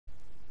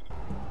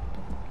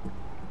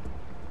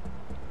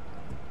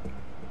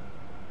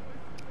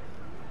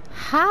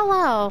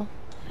Hello,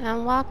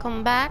 and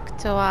welcome back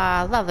to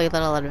our lovely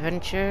little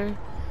adventure,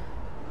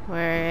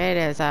 where it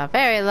is a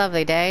very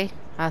lovely day,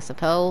 I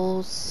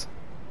suppose.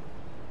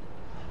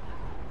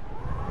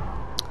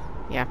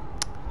 Yeah.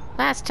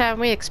 Last time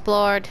we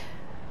explored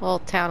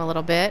Old Town a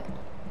little bit.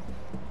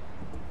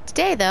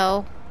 Today,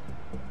 though,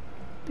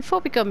 before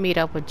we go meet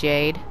up with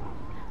Jade,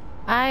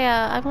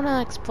 I want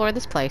to explore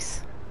this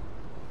place.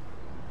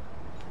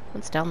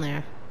 What's down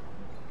there?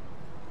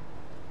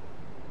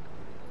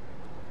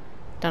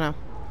 Don't know.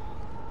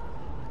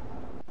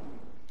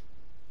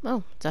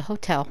 Oh, it's a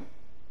hotel.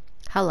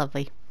 How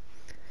lovely.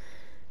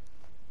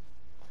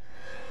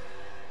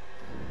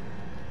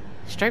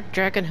 Striped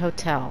Dragon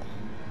Hotel.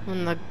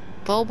 When the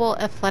Global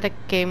Athletic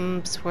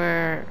Games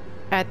were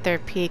at their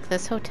peak,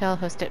 this hotel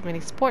hosted many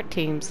sport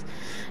teams.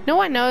 No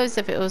one knows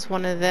if it was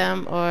one of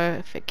them or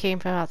if it came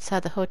from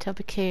outside. The hotel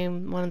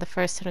became one of the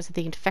first centers of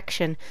the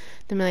infection.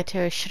 The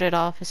military shut it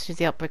off as soon as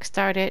the outbreak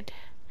started.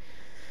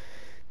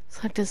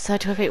 Selected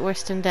site to evade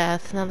worse than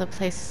death. Now the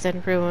place is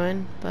in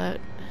ruin,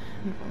 but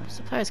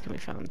supplies can be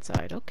found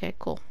inside. Okay,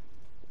 cool.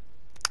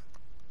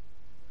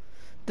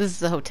 This is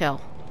the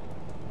hotel.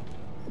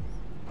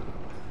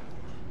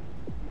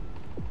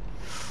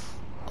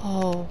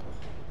 Oh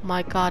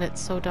my god, it's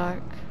so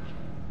dark.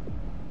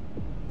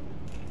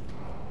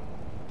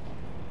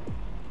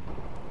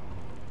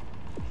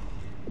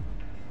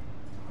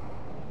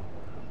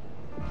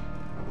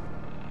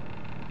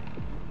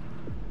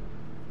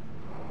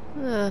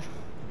 Ugh.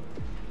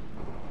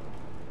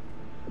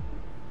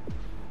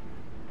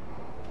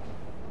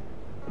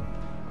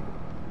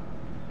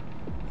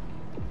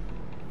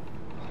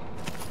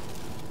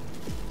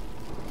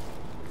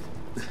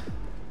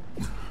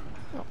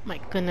 Oh my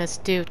goodness,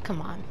 dude,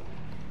 come on.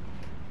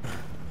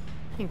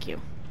 Thank you.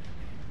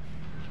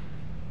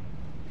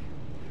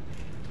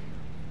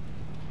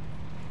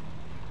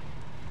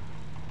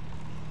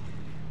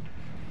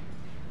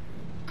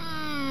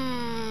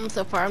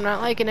 So far I'm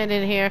not liking it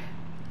in here.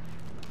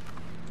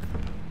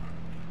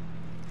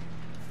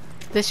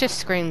 This just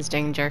screams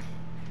danger.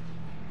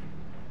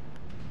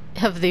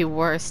 Of the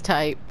worst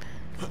type.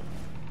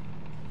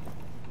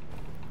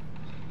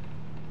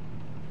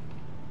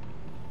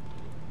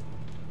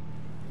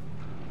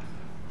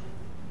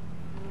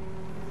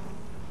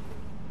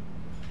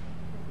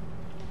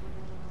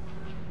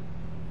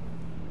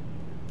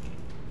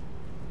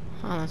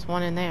 Oh, there's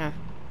one in there.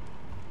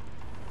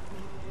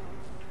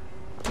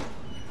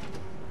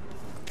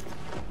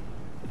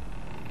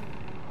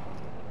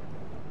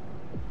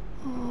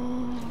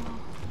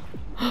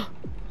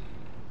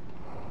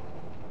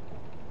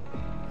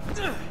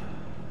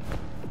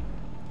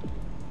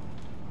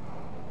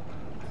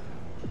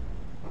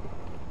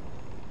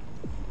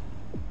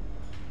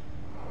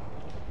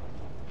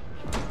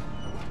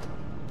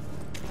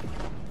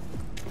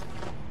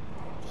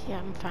 Yeah,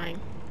 I'm fine.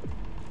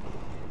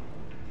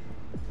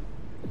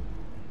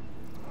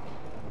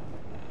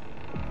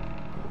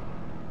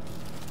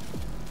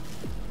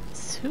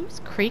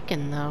 Who's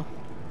creaking though?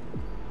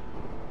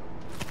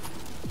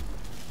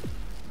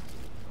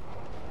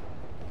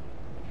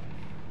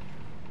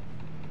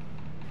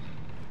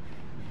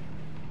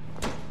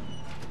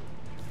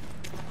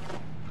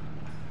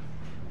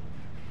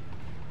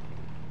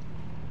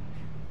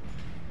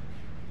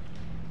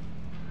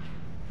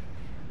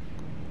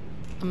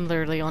 I'm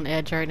literally on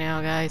edge right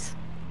now, guys.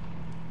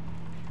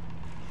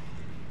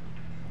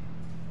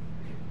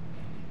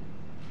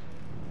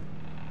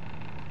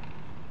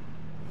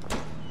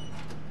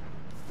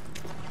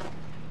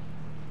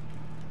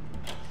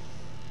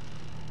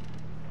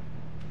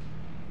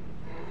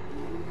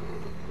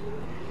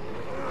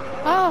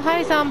 Oh,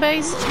 hi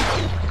zombies!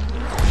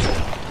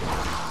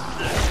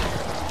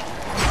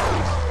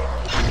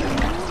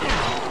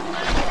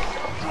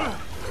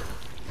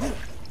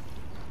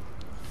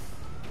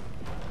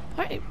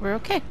 Alright, we're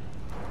okay.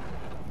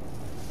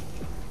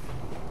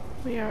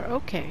 We are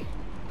okay.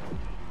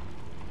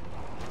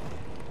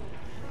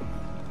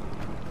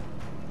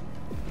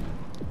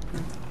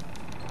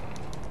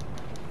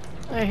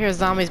 I hear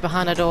zombies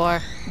behind a door.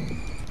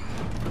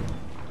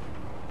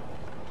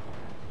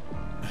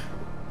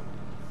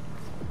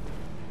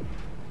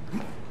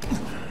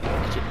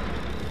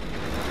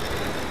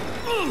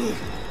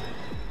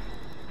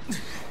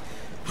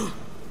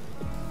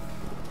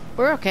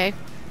 We're okay.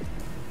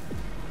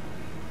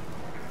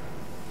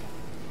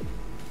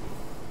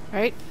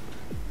 Right?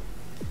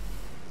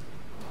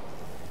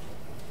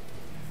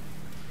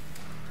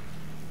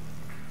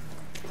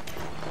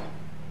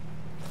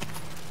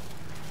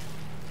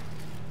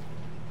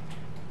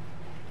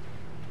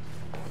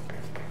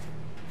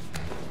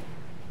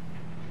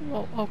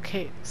 Well,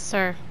 okay,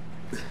 sir.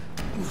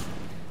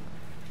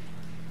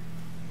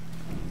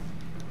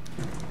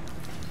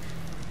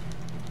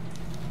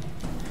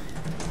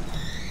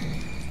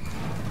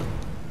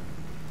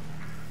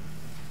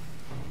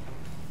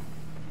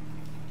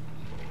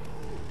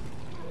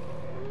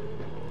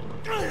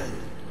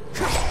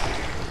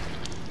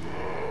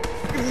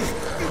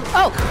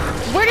 Oh!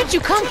 Where did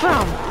you come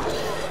from?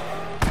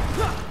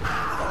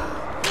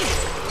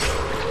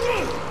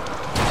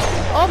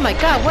 Oh my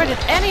god, where did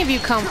any of you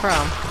come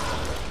from?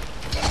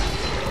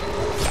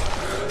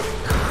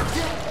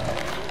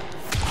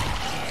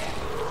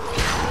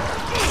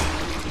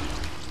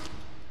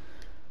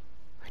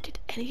 Where did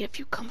any of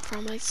you come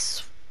from? I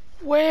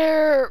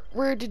swear,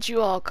 where did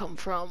you all come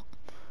from?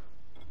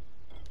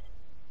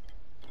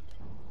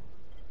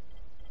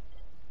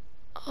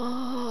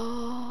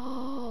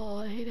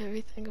 Oh, I hate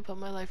everything about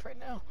my life right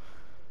now.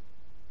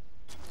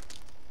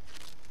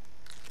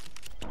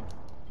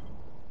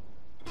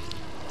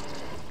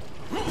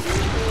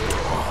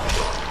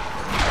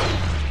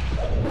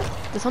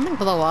 Did something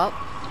blow up?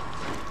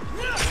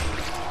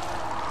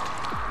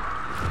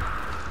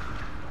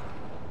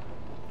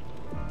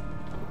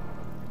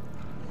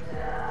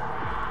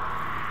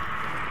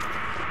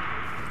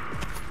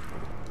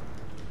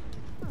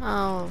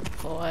 Oh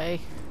boy.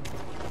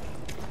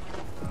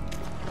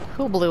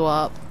 Who blew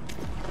up?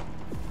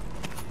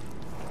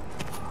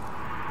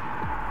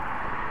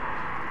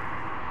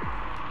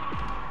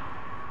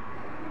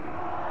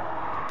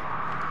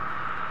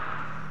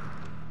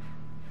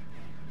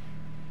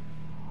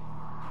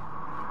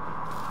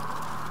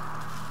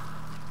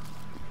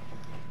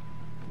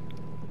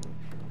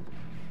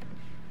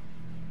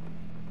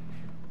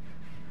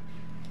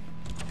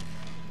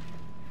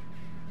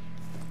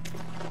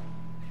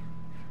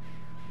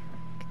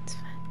 It's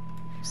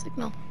fine.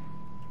 Signal.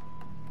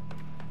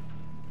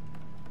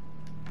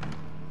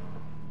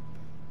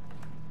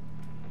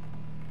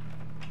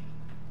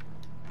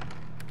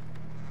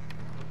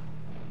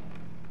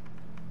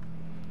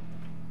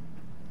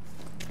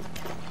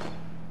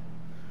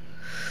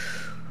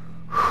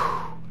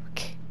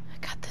 Okay, I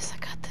got this, I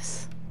got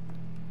this.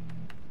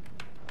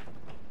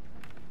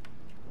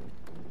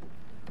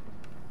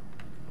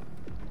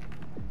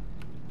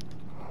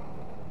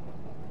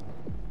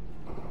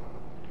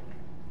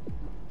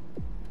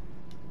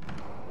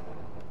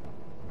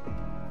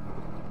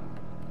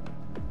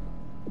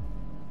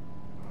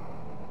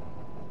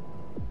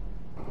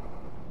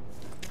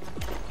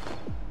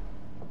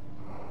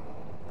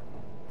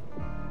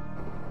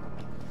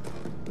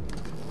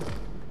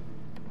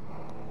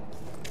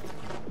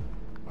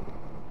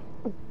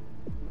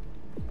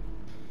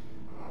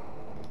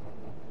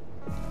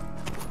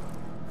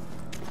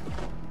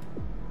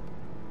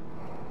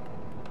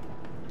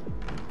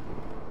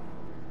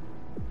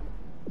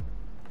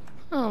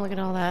 Oh, look at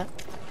all that.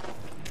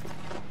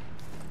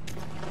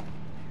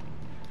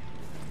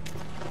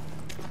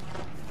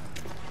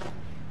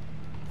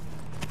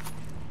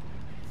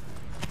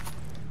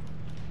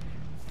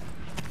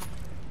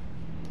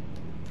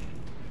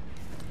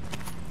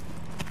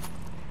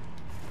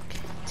 Okay,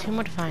 2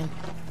 more to find.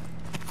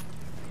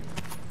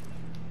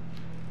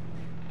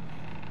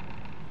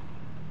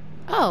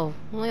 Oh,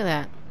 look at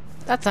that.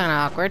 That's kinda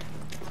awkward.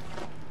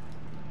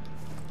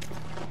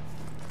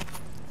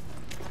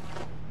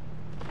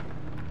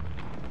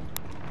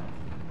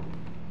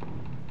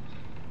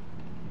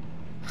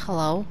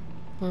 Hello?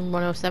 Room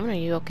 107, are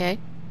you okay?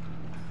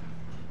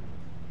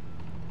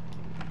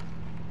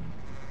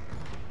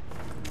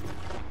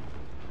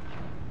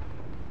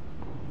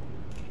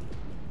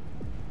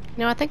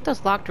 No, I think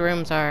those locked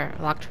rooms are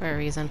locked for a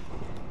reason.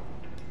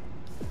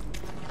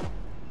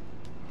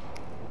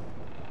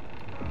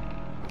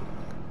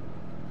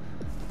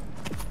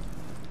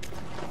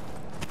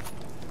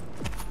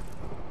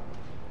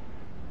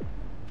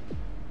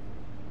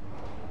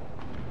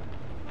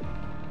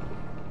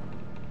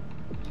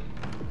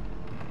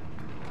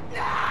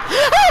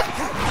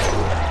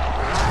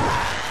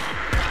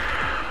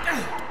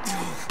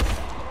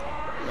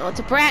 No, it's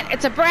a brat!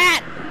 It's a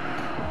brat!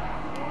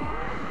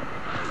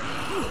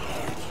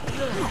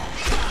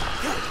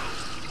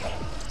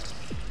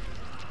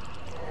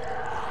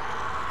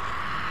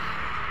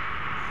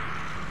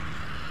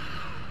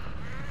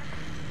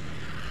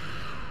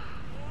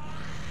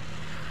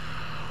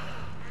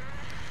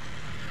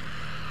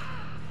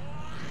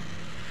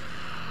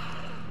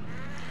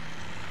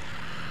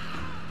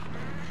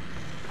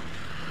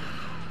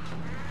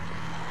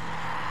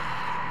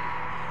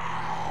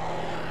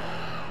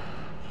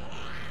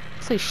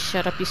 Please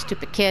shut up, you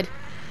stupid kid.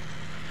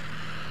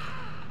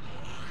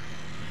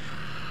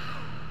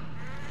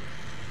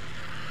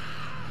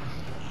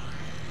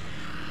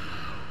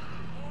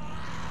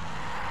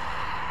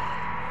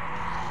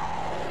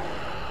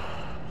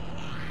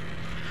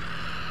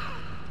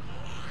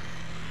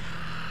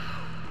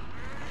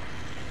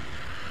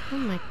 Oh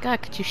my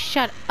god, could you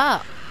shut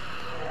up?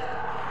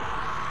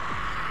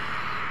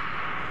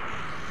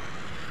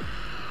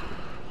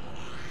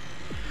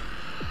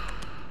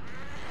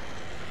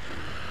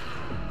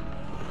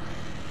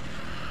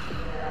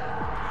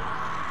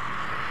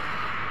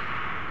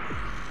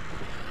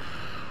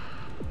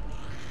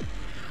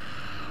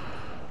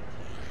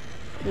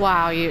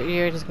 Wow,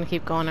 you're just gonna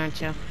keep going, aren't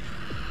you?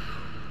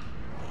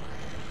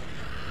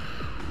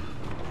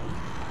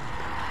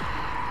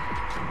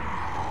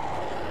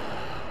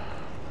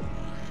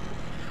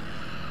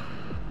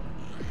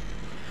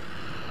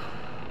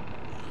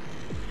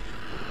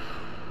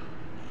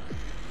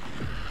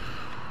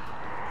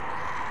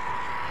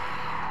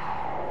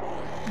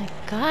 My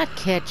God,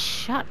 kid,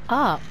 shut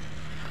up.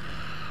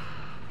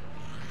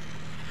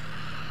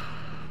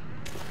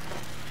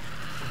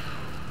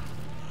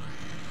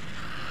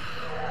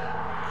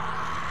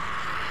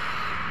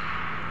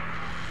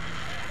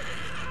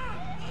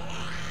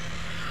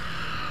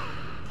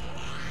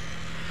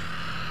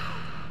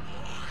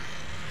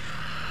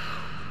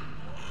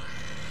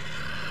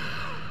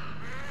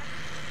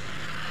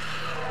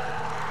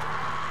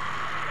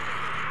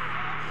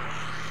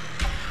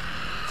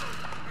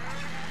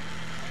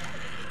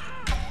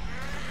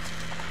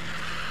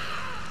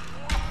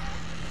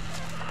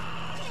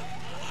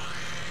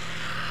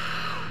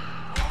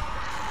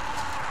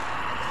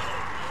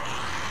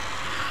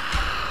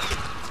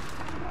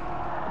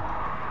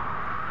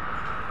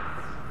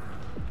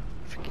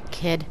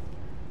 Kid.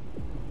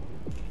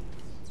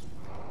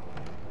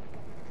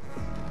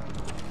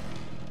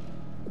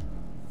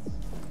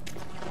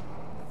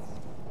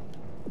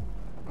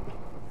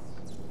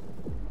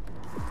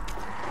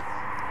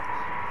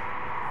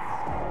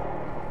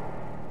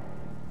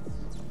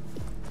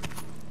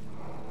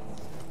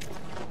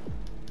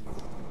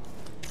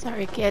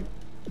 Sorry, kid,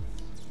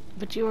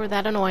 but you were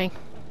that annoying.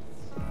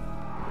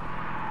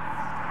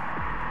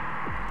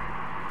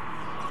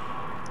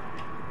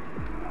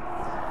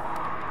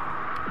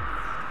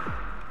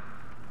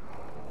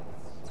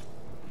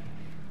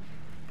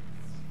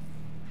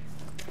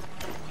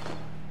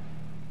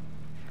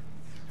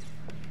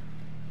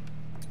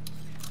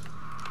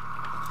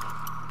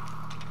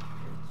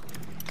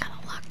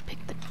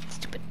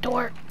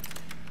 Door.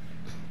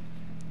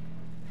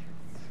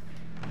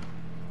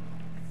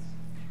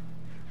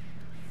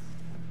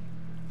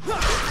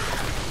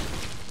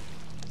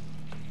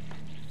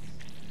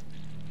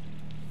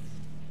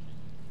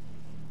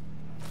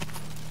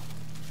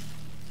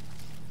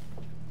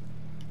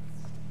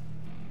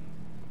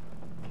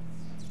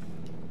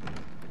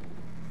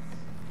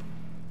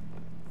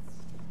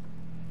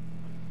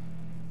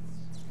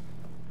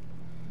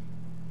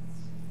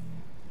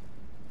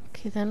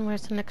 Okay, then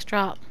where's the next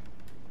drop?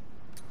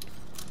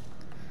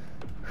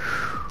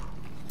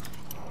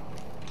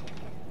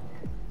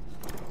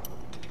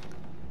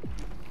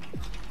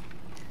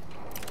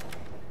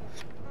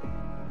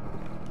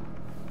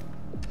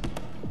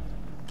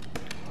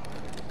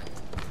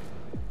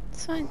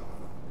 It's fine.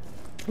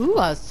 Ooh,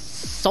 a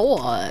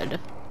sword.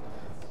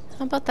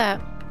 How about that?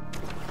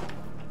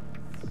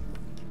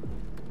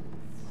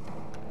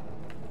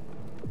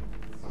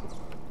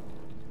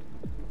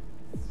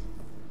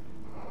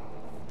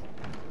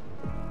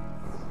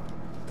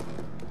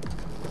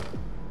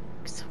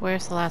 So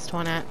where's the last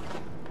one at?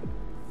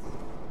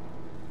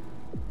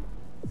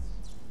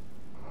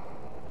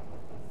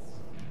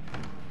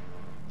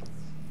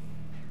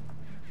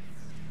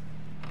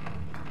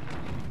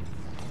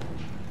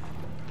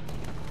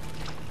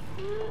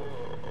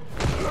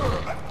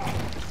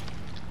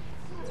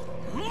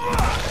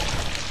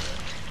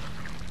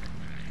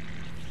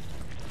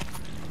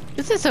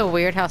 This is so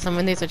weird how some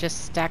of these are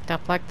just stacked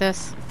up like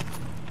this.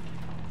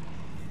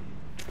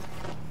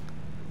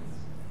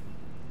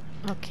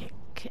 Okay,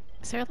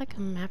 is there like a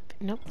map?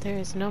 Nope, there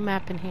is no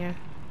map in here.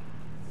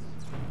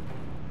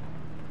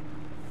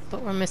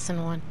 But we're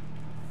missing one.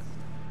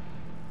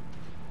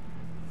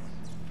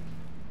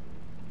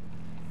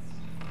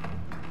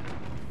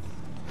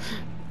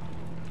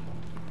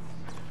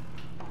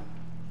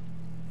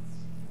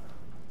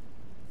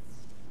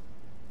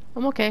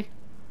 I'm okay.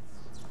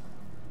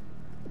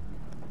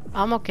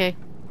 I'm okay.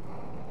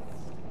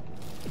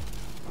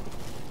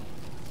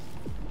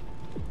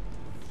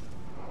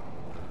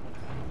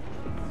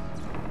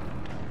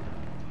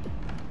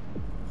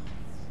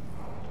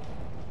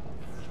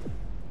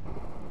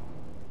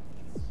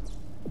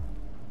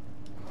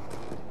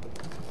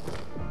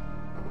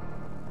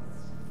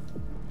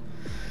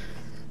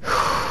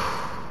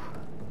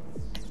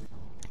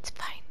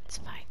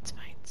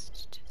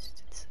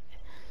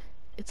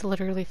 It's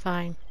literally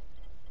fine.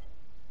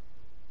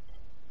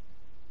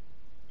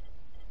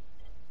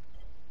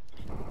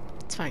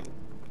 It's fine.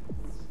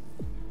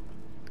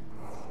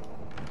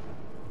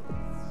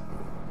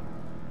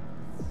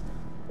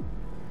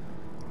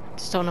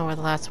 Just don't know where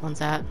the last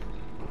one's at.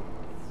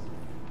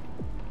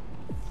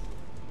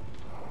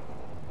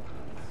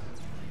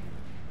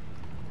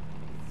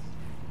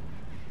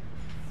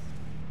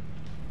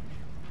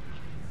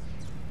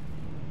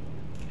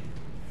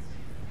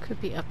 Could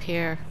be up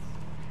here.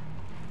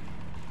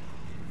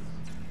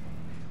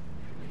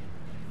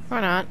 Or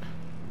not.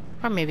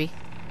 Or maybe.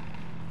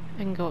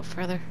 I can go up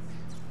further.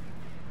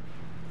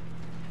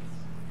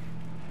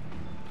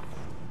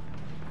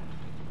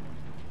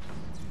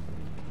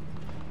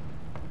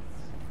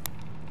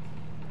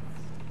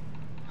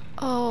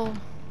 Oh.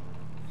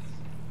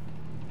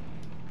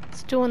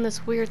 It's doing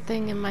this weird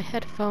thing in my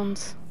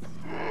headphones.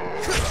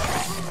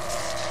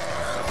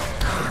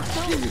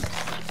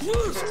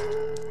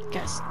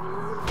 Guys,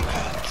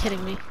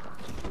 kidding me.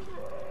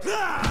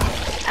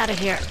 Get out of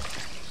here.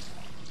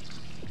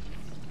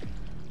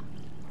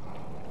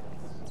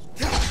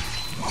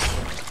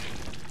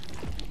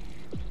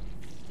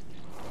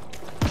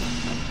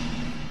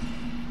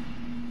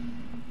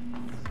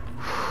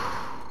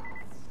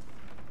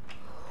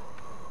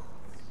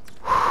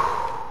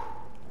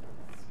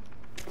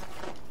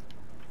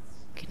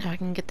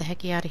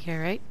 hecky out of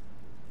here, right?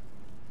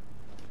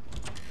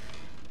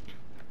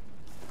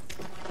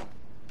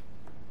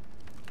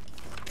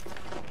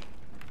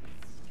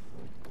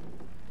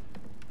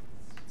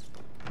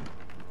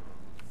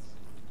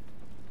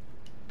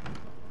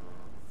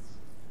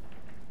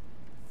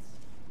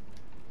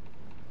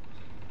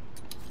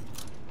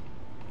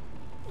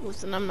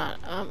 Listen,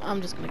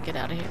 I'm just gonna get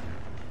out of here.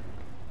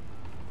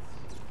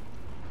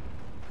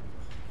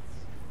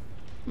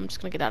 I'm just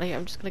gonna get out of here.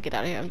 I'm just gonna get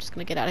out of here. I'm just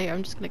gonna get out of here.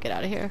 I'm just gonna get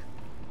out of here.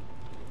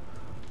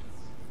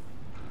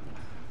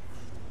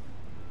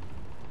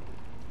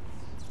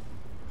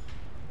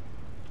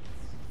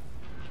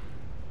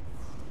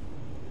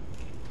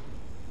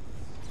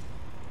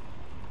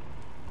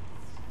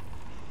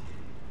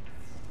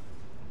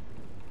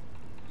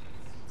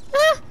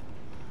 Ah!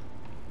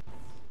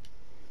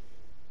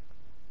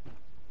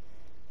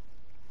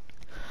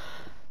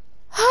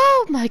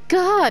 Oh my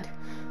God!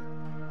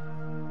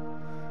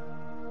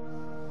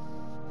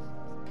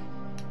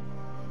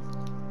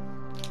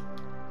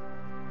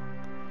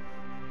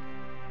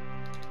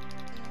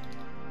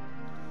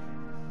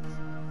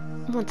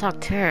 I'm gonna talk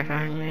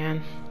terrifying,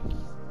 man.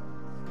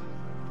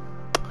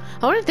 I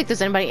don't even think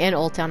there's anybody in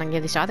Old Town I can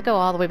give these shots. I have to go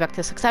all the way back to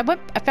this because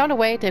I found a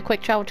way to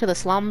quick travel to the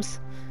slums.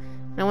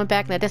 And I went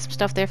back and I did some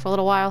stuff there for a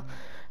little while.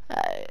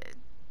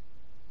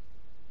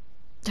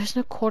 There's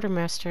no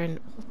quartermaster in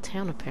Old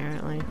Town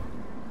apparently.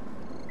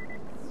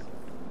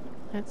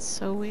 That's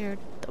so weird.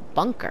 The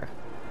bunker.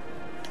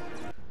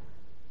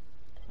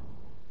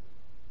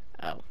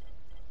 Oh.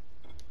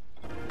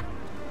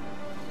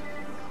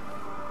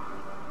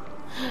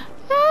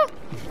 Ah!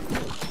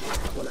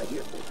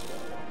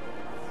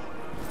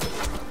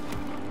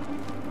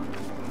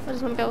 I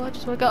just wanna go, I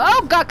just wanna go.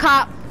 Oh God,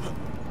 cop!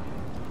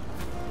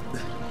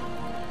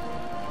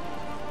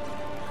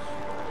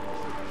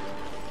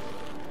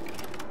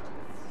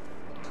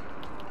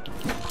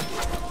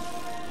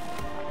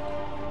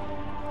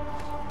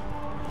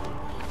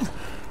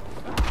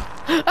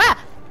 Ah!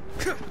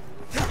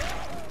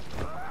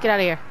 Get out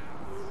of here.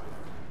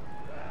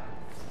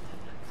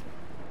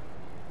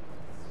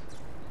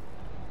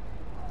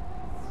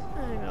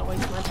 I'm gonna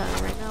waste my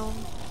time right now.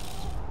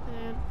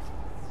 Man,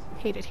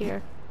 hate it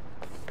here.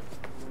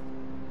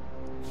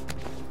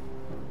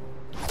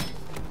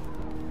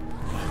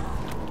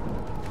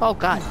 Oh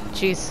God,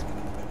 jeez.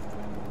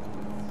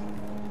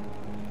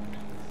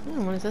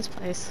 What is this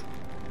place?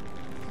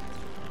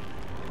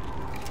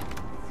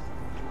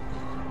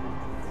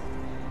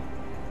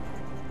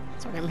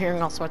 Sorry, I'm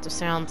hearing all sorts of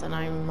sounds and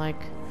I'm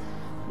like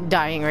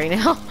dying right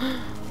now.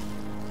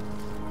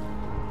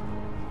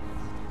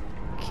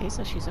 Okay,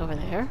 so she's over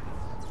there.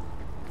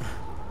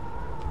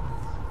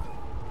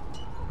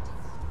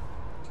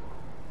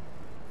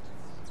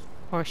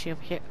 Or is she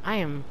over here? I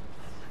am...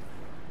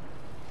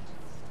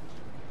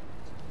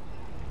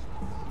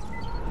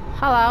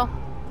 Hello.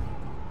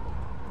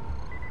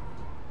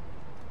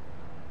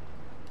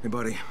 Hey,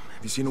 buddy.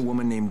 Have you seen a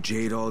woman named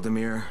Jade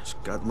Aldemir? She's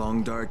got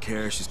long dark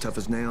hair. She's tough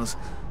as nails.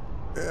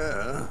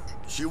 Yeah,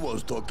 she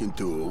was talking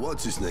to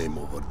what's his name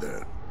over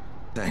there.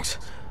 Thanks.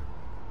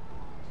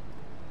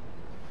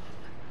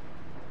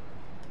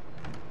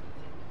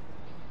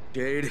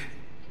 Jade?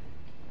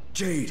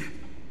 Jade,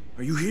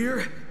 are you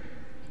here?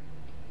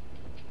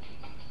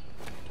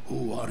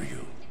 Who are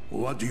you?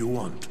 What do you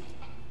want?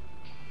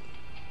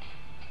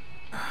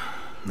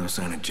 No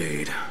sign of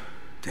Jade.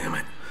 Damn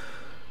it.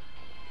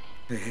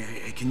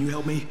 Hey, can you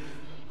help me?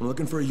 I'm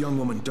looking for a young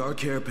woman, dark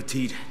hair,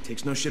 petite,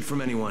 takes no shit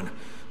from anyone.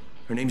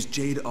 Her name's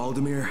Jade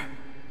Aldemir.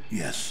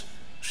 Yes,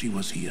 she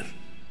was here.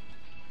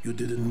 You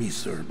didn't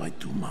miss her by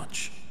too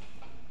much.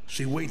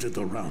 She waited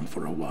around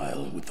for a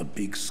while with a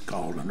big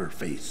scowl on her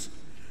face,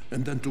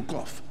 and then took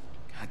off.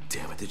 God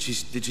damn it, did she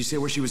say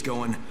where she was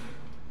going?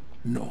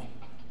 No.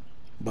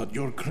 But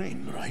you're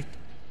Crane, right?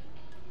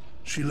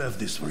 She left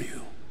this for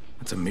you.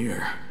 That's a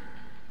mirror.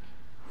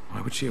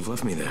 Why would she have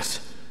left me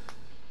this?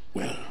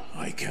 Well,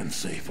 I can't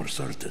say for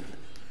certain.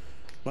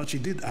 But she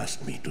did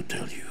ask me to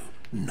tell you,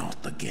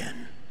 not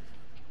again.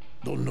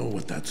 Don't know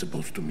what that's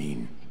supposed to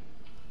mean.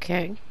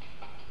 Okay.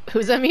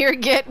 Who's Amir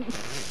get?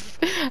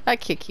 I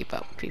can't keep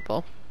up with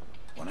people.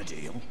 Want a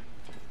deal?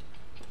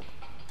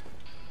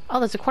 Oh,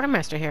 there's a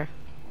quartermaster here.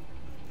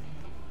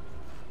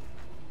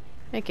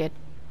 Hey, kid.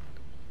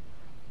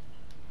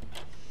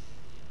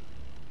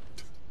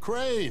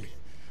 Crane!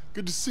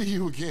 Good to see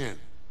you again.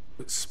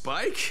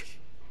 Spike?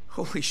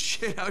 Holy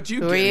shit, how'd you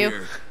Who get are you?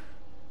 here?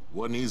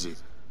 Wasn't easy.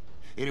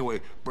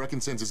 Anyway,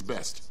 Brecken sends his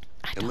best.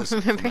 I And don't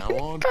listen, from remember. now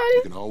on, Got you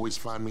it. can always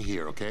find me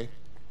here, okay?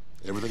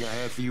 Everything I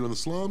had for you in the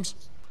slums,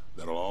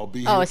 that'll all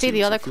be Oh, here is he too,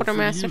 the so other feel free to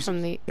quartermaster use from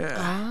it. the... Yeah,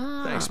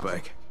 Ah. thanks,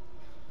 Spike.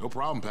 No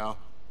problem, pal.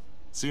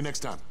 See you next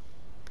time.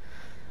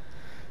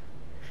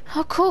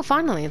 Oh, cool.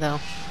 Finally, though.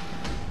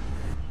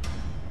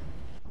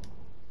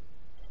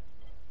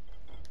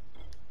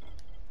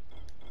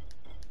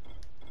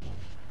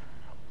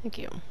 Thank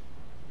you.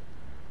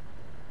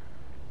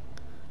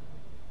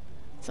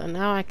 So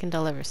now I can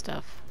deliver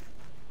stuff.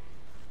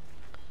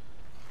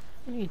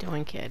 What are you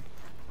doing, kid?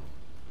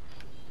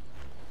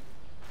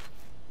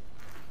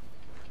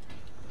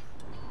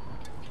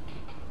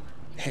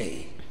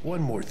 Hey,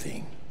 one more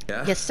thing.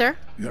 Yeah? Yes, sir?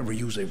 You ever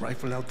use a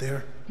rifle out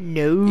there?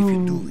 No. If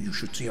you do, you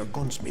should see our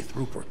gunsmith,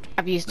 Rupert.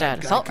 I've used That an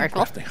guy assault can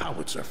rifle. craft a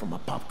howitzer from a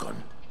pop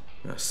gun.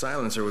 A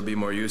silencer would be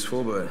more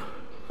useful, but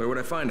where would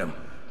I find him?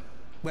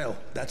 Well,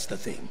 that's the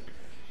thing.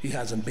 He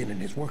hasn't been in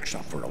his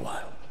workshop for a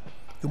while.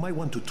 You might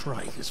want to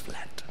try his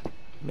flat.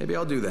 Maybe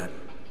I'll do that.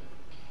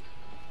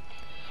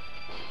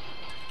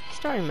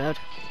 Story mode.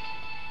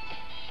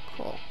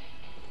 Cool.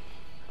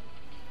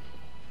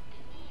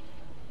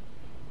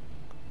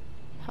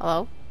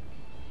 Hello?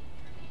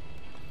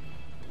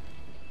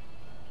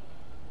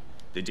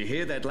 Did you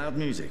hear that loud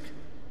music?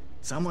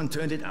 Someone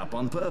turned it up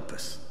on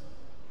purpose.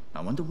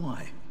 I wonder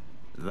why.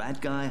 That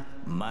guy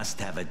must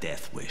have a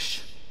death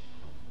wish.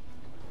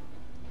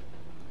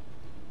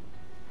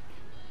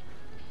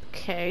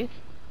 Okay.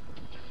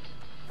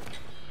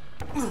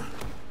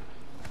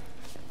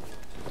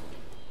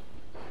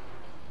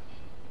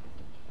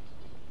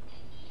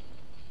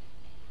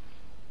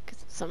 Get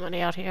somebody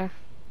out here.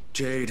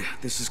 Jade,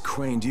 this is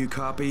Crane. Do you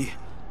copy?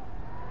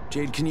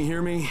 Jade, can you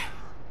hear me?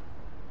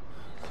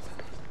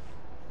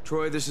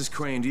 Troy, this is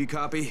Crane. Do you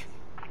copy?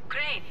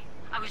 Crane,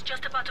 I was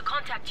just about to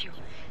contact you.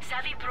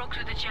 Savvy broke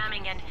through the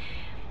jamming and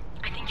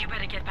I think you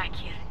better get back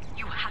here.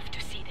 You have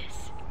to see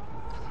this.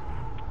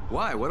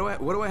 Why? What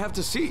do I have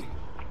to see?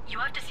 You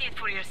have to see it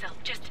for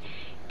yourself. Just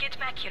get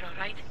back here, all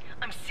right?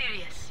 I'm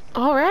serious.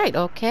 All right,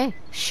 okay.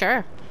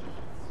 Sure.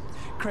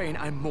 Crane,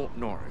 I'm Mort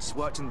Norris.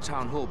 Worked in the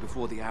town hall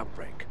before the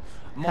outbreak.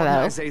 Hello?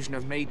 Modernization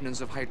of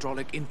maintenance of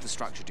hydraulic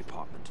infrastructure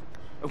department.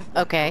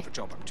 Okay. A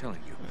job, I'm telling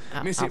you.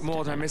 I'll Miss it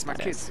more stick than I miss my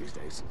with kids this.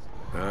 these days.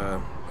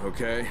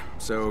 Okay.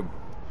 So,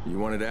 you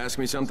wanted to ask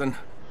me something?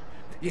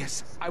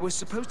 Yes, I was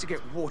supposed to get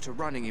water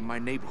running in my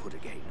neighborhood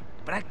again.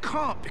 But I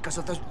can't because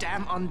of those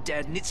damn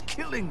undead and it's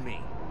killing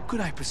me.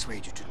 Could I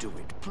persuade you to do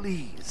it,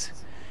 please?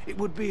 It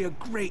would be a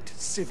great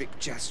civic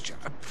gesture,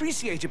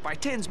 appreciated by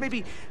tens,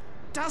 maybe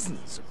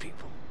dozens of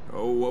people.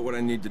 Oh, what would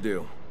I need to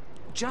do?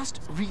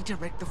 Just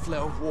redirect the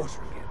flow of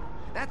water again.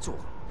 That's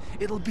all.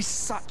 It'll be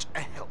such a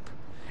help.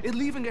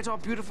 It'll even get our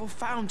beautiful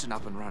fountain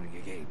up and running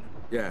again.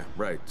 Yeah,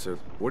 right. So,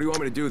 what do you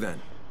want me to do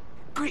then?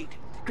 Great,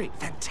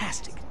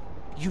 fantastic.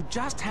 You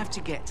just have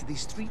to get to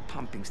these 3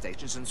 pumping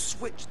stations and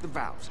switch the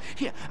valves.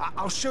 Here,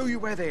 I'll show you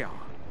where they are.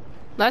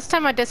 Last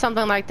time I did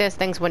something like this,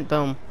 things went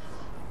boom.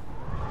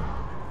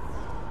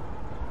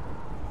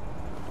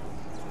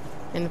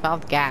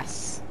 Involved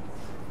gas.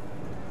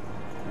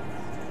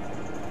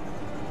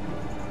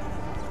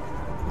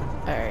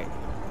 Alright.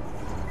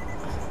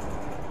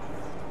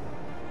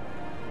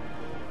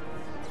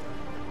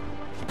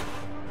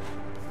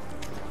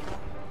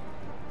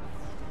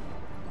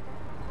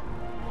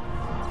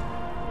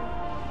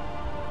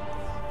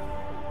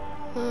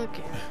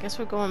 Okay, guess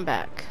we're going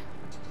back.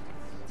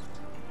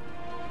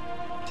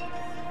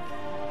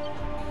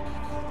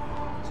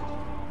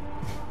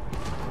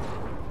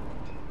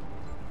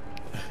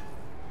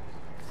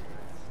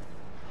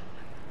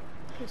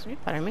 Excuse me,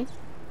 pardon me.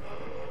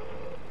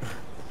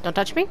 Don't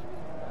touch me.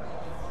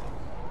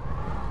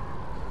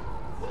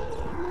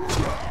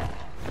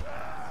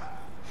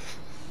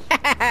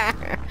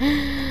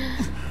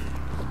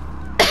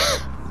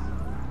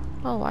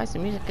 Oh, why is the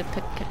music good?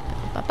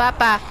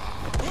 Ba-ba-ba.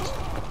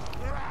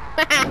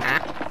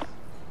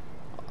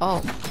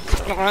 Oh,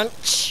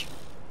 crunch.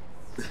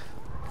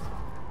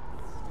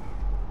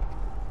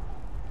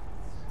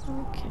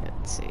 Okay,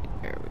 let's see.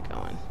 Where are we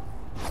going?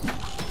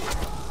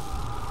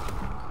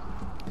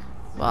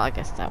 Well, I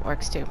guess that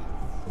works too.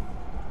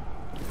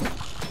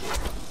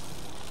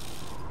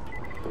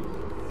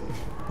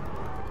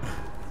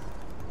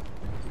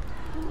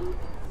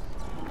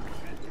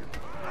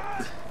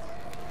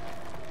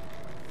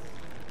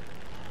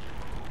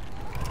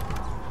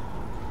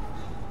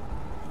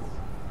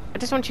 I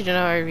just want you to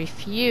know I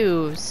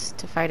refuse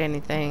to fight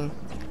anything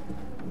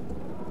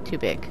too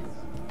big.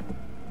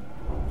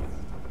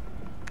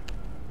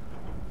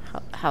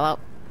 Hello?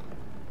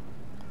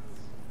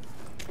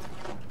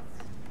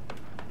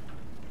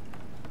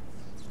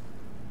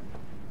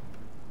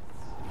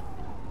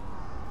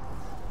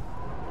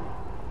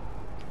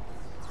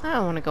 I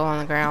don't want to go on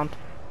the ground.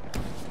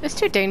 It's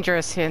too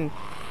dangerous and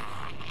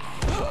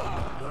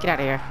get out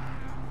of here.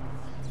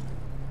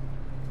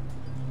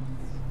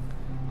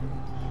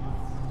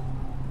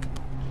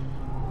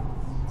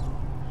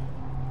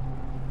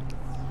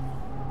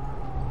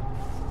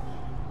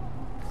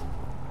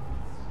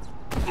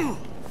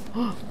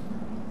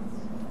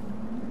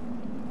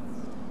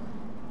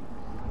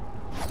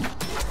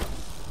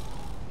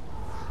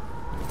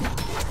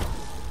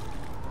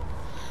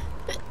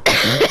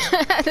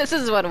 This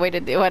is one way to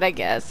do it, I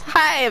guess.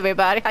 Hi,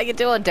 everybody. How you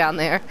doing down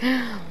there?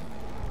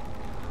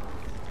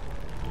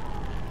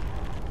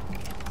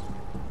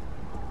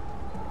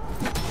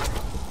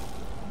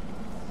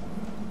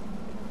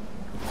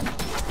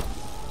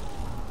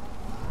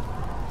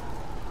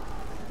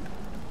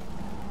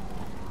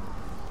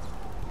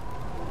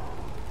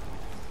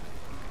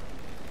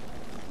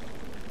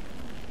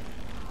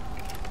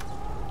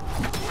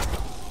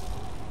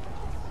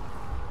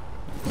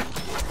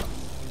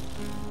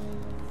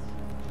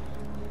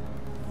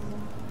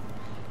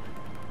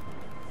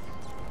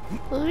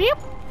 Yep.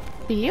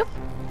 Yep.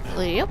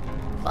 Yep.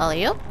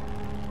 Yep.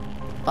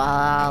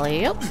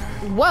 Yep.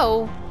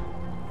 Whoa.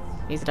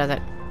 Easy does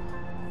it.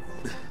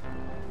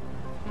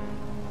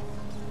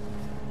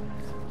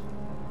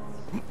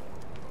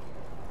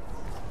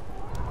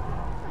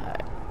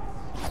 Alright.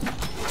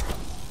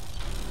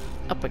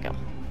 Up we go.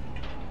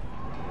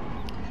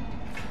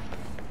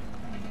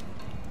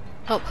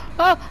 Oh.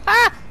 Oh.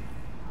 Ah!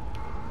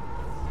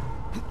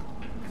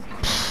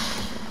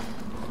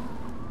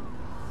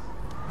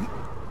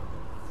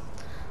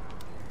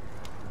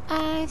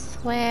 I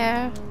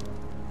swear.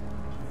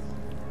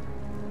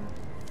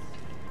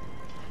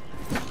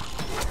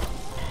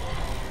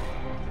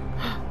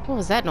 What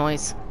was that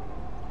noise?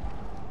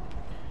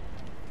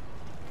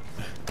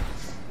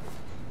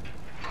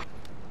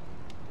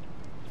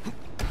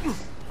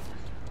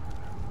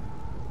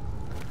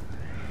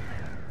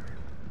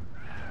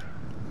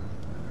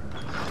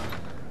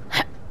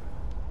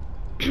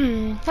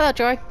 Hello,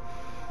 Joy.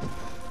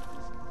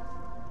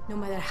 No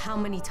matter how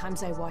many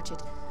times I watch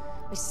it,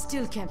 I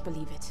still can't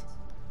believe it.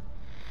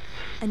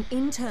 An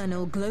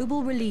internal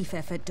global relief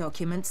effort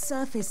document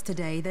surfaced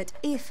today that,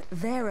 if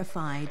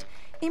verified,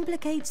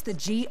 implicates the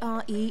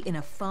GRE in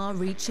a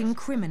far-reaching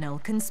criminal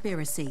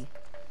conspiracy.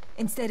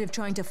 Instead of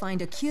trying to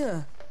find a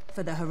cure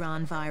for the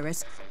Haran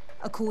virus,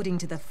 according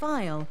to the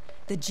file,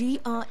 the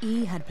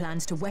GRE had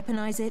plans to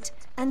weaponize it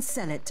and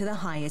sell it to the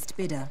highest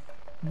bidder.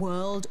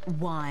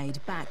 Worldwide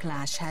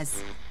backlash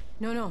has...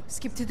 No,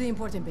 skip to the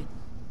important bit.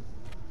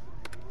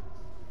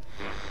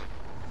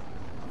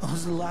 I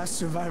was the last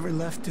survivor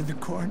left in the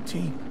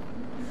quarantine.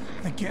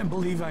 I can't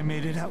believe I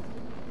made it out.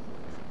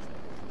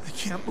 I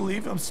can't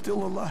believe I'm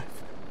still alive.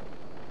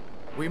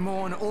 We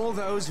mourn all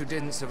those who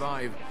didn't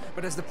survive,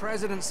 but as the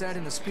President said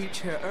in a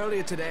speech here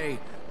earlier today,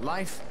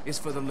 life is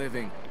for the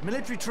living.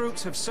 Military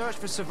troops have searched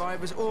for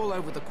survivors all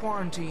over the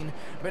quarantine,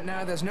 but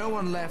now there's no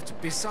one left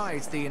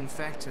besides the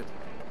infected.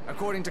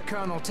 According to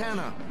Colonel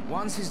Tanner,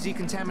 once his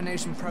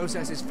decontamination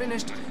process is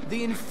finished,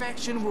 the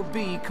infection will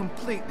be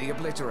completely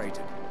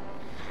obliterated.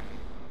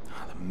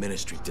 The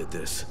Ministry did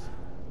this.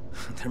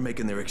 They're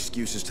making their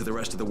excuses to the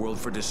rest of the world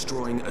for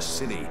destroying a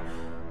city.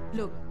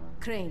 Look,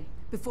 Crane,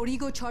 before you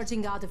go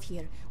charging out of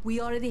here,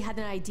 we already had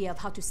an idea of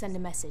how to send a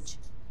message.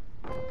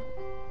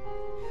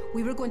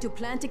 We were going to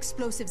plant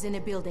explosives in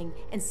a building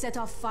and set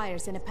off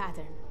fires in a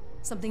pattern.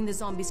 Something the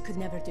zombies could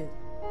never do.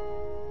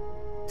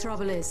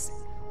 Trouble is,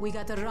 we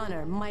got the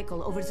runner,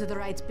 Michael, over to the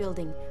right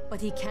building,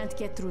 but he can't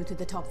get through to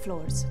the top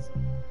floors.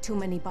 Too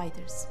many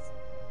biters.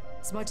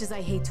 As much as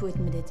I hate to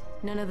admit it,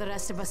 none of the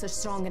rest of us are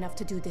strong enough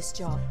to do this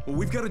job. Well,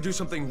 we've got to do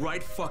something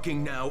right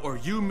fucking now, or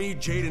you, me,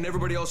 Jade, and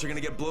everybody else are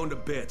gonna get blown to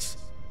bits.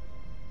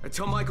 I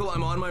tell Michael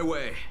I'm on my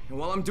way, and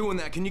while I'm doing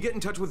that, can you get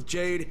in touch with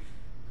Jade?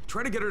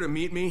 Try to get her to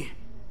meet me.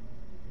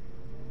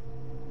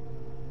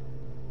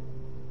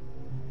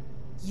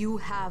 You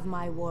have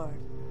my word.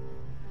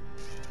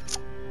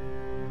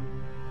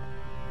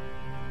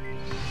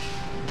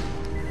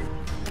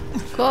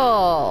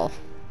 Cool.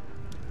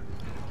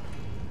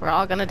 We're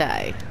all gonna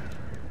die.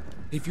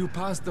 If you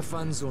pass the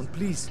fan zone,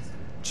 please,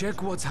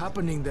 check what's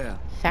happening there.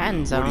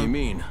 Fan zone? What do you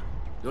mean?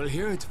 You'll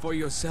hear it for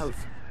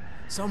yourself.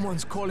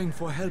 Someone's calling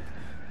for help.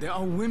 There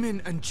are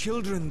women and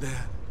children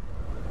there.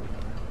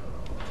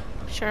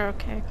 Sure,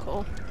 okay,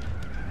 cool.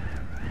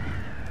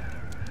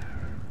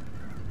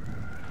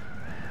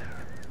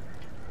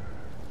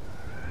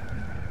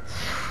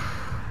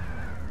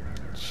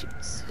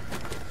 Jeez.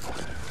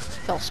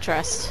 Feel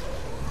stressed.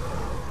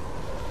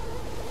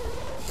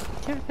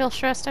 Do you ever feel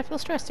stressed? I feel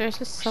stressed. There's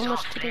just so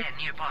much to do.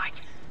 Nearby.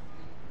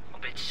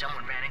 I'll bet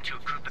someone ran into a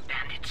group of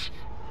bandits.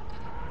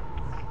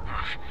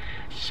 Oh,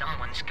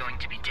 someone's going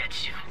to be dead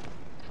soon.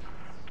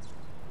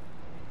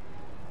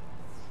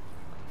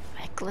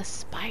 Legless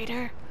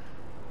spider.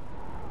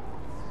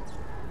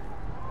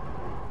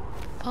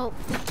 Oh.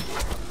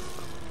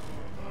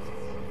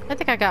 I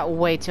think I got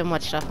way too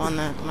much stuff on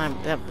my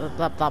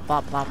blah blah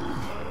blah blah.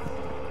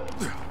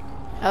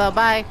 Hello,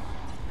 bye.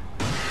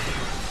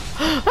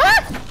 Ah!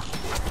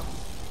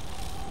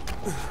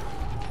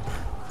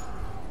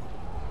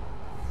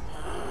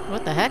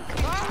 What the heck?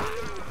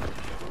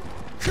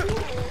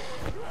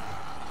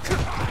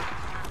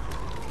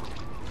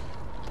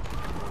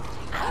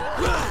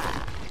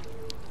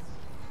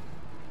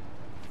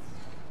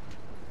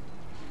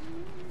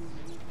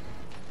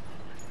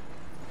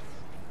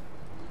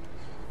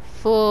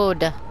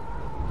 Food.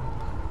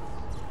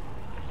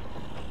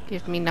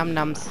 Give me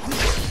num-nums.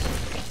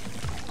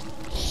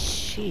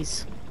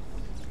 Jeez.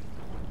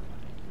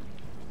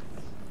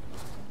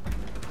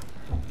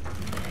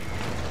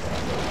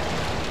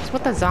 What's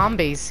with the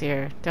zombies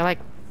here? They're like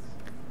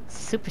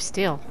super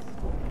steel.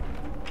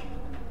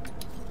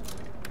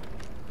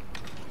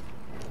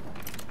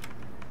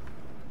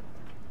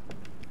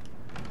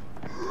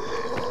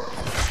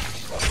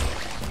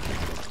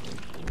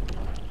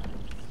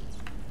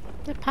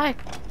 Good pie.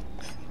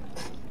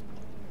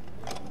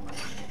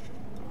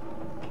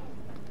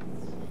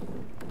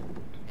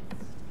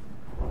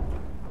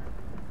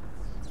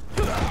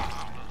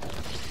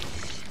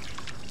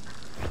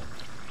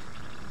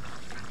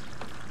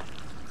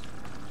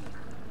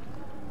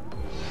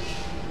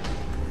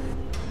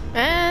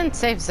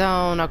 Unsafe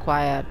zone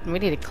acquired. We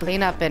need to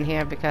clean up in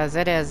here because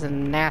it is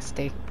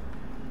nasty.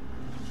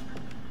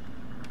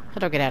 How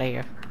do I get out of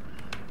here?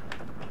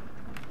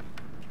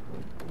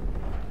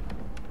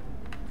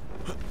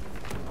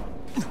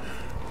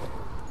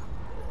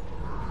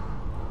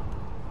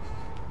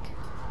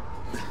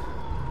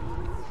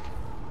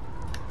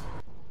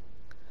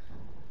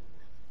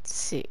 Let's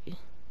see.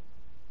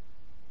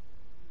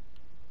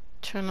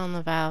 Turn on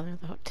the valve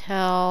of the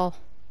hotel.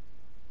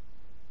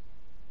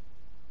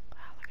 Wow,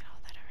 look at all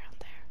that around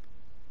there.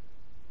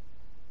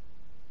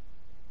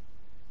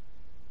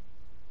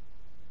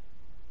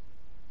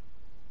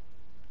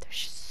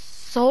 There's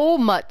so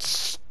much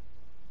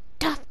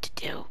stuff to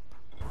do.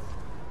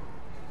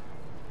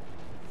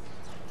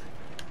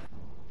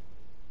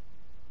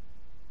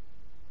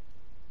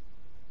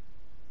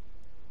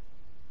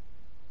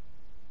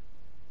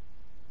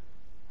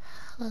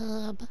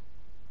 Hub.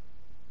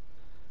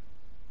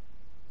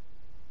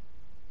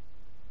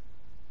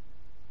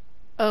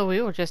 Oh,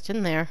 we were just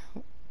in there.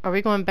 Are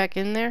we going back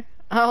in there?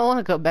 I don't want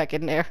to go back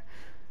in there.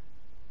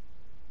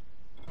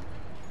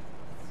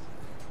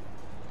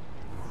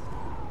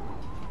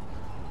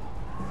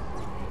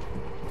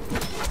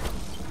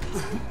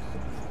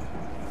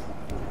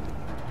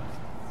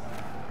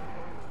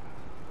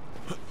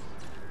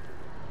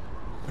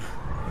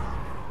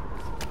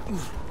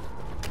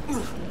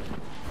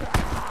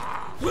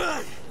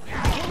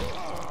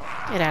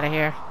 Get out of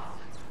here.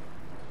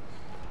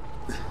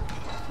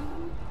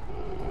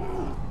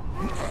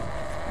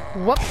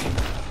 Whoop.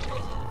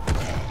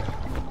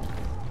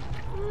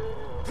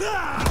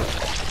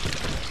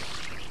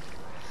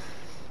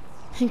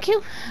 Thank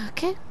you.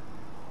 Okay.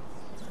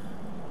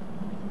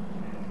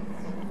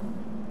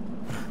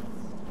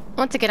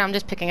 Once again, I'm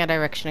just picking a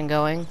direction and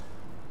going.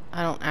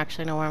 I don't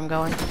actually know where I'm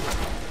going.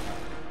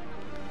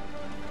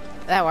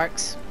 That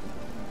works.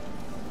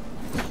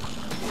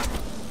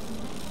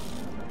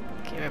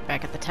 Okay, we're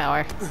back at the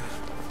tower.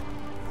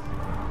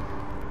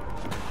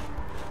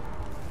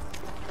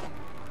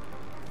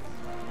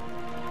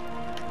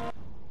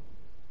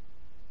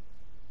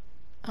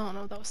 I don't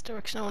know if that was the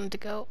direction I wanted to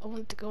go. I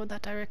wanted to go in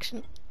that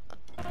direction.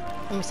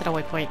 Let me set a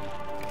waypoint.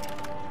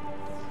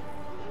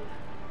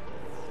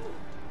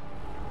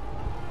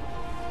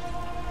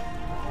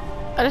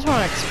 I just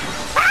want to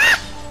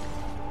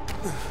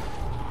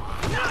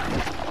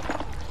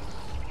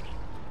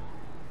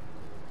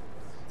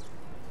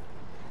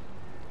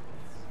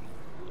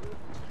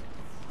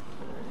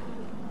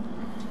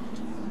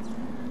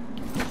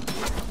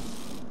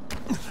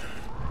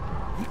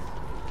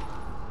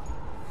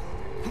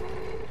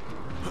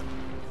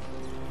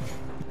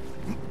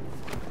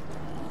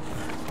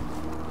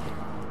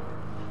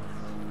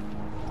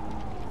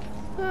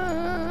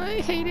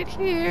I hate it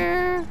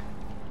here.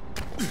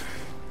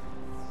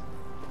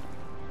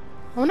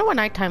 I wonder what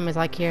nighttime is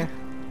like here.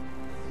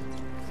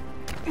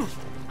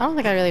 I don't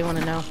think I really want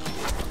to know.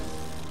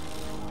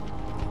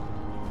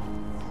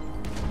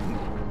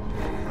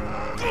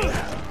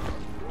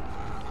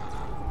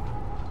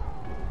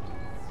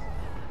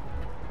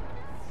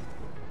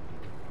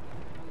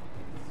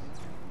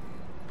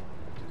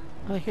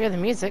 Oh, I hear the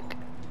music.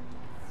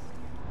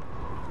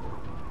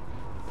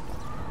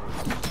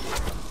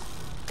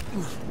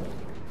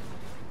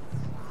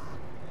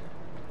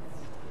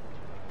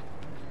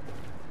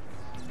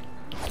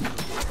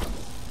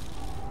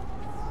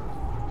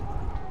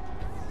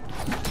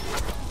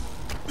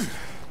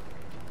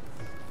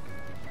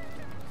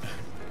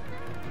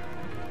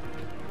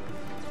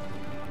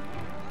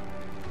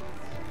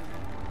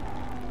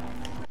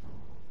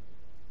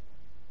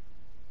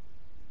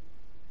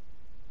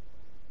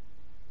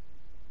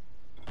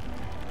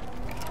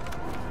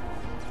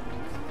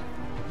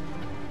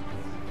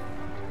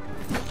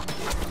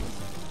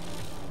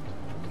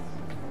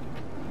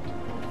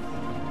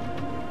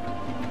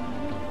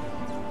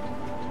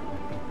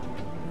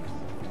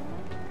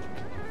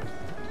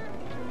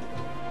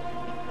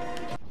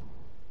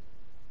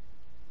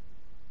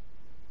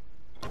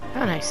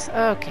 Oh, nice.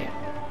 Okay.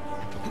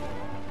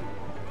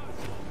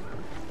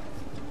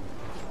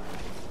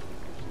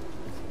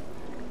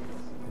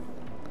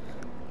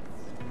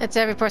 It's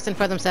every person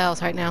for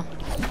themselves right now.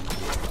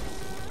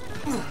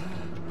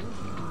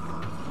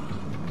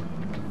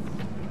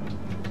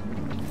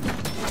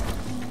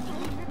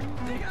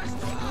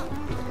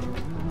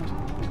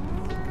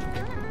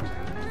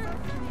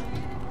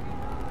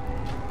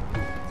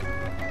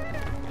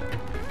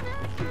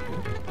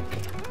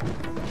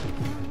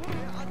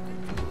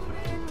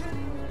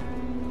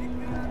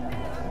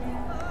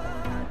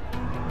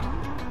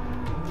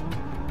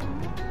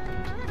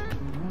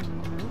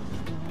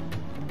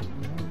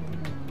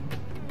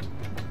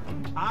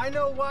 I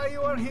know why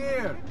you are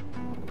here.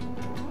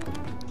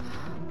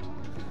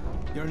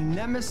 Your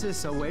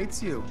nemesis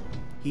awaits you.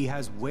 He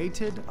has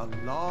waited a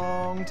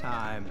long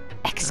time.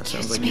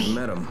 Sounds like you've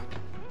met him.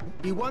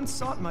 He once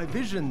sought my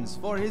visions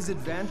for his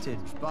advantage,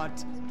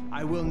 but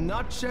I will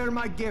not share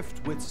my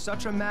gift with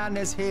such a man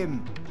as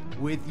him.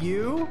 With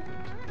you,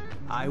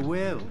 I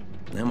will.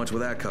 How much will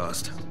that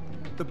cost?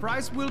 The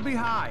price will be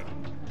high.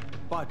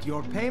 But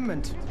your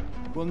payment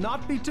will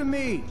not be to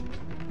me.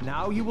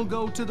 Now you will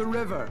go to the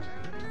river.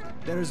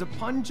 There is a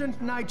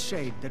pungent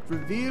nightshade that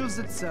reveals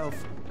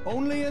itself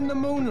only in the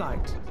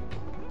moonlight.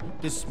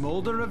 The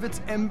smolder of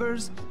its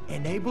embers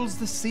enables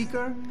the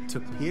seeker to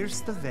pierce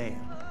the veil.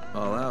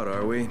 All out,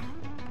 are we?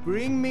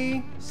 Bring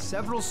me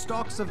several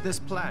stalks of this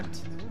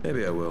plant.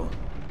 Maybe I will.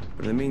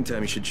 But in the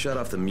meantime, you should shut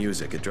off the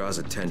music. It draws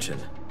attention.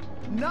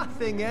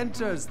 Nothing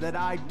enters that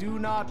I do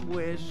not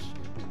wish.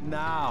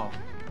 Now,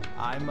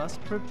 I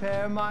must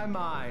prepare my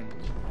mind.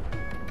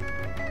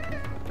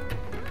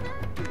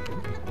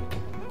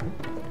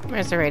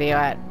 Where's the radio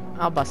at?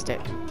 I'll bust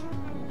it.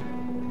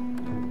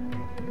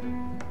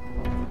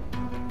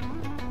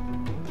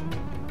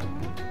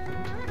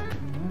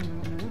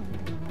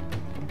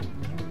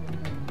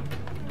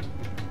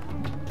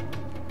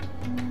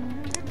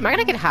 Am I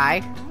gonna get high?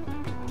 I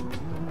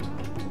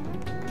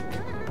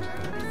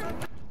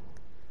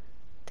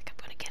think I'm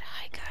gonna get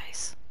high,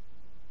 guys.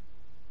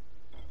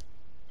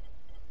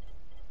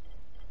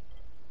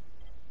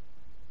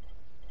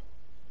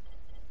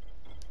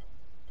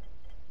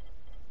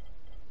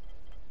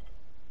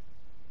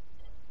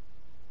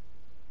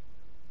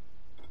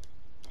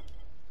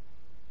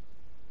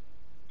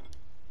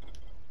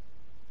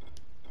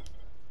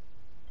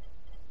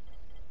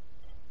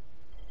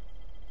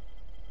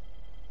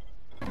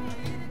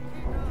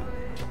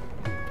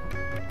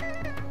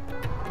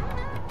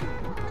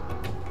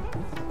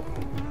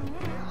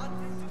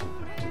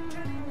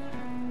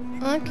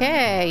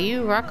 Okay,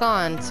 you rock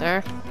on,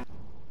 sir.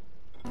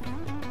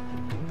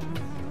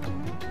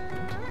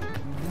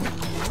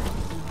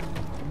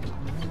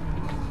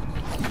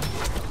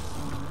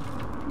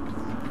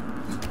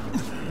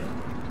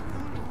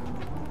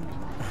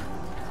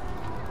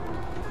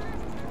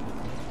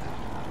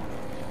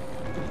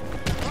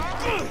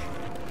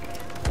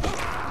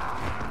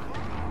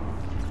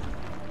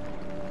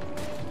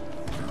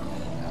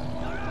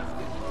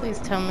 Please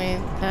tell me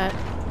that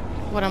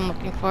what I'm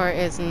looking for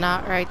is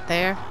not right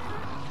there.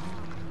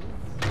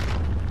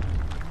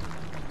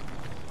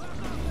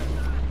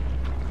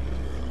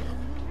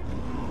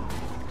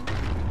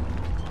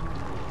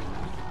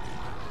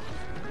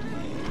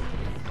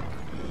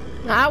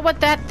 Not with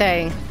that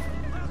thing.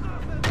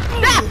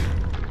 Ah!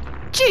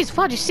 Jeez,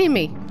 why'd you see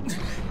me?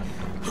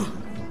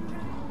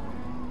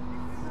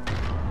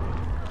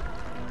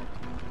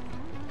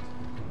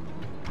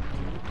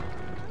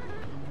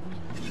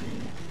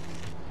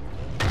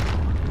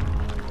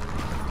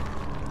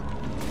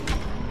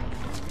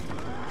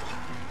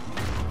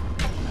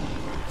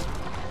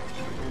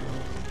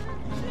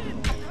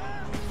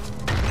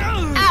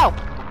 Ow!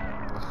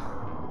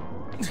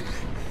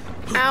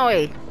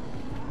 Owie.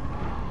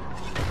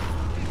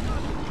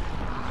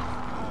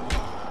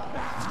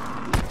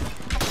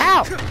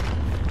 Ow!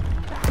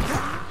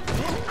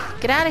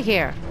 Get out of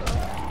here.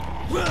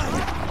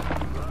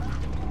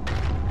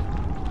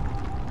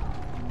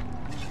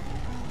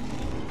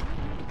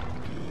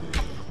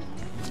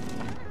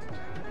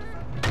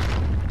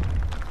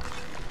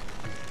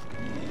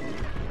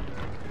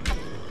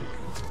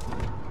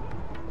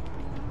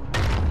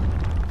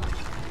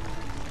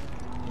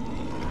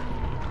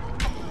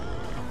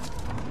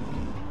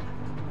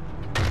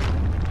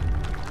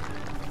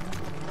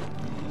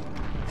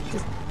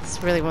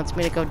 This really wants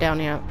me to go down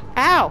here.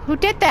 Ow! Who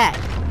did that?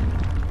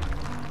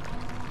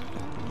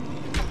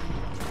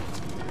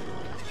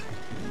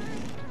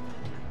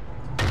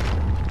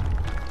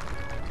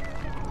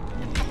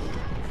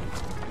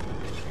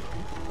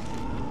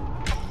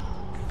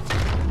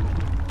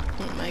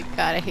 Oh my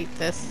god, I hate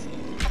this.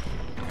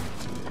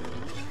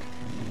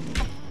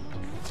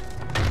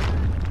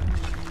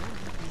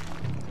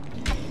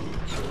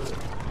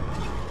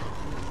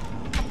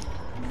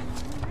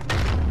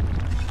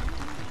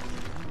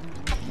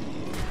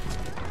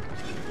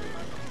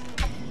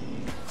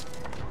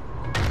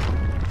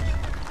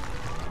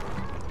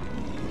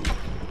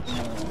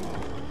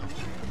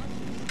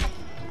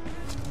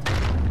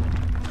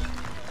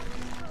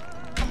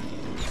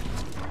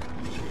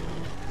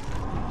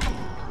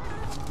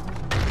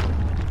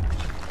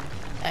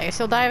 I guess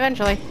he'll die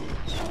eventually.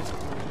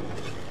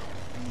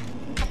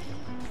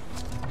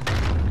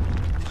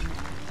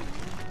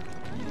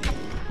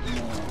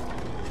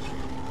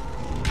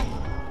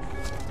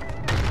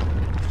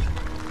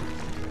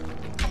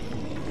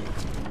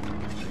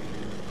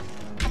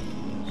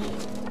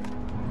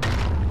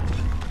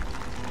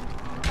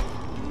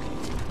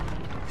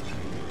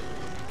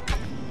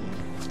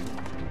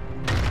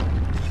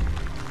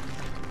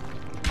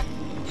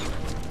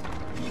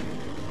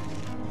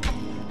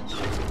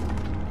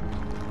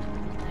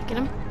 Get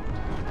him.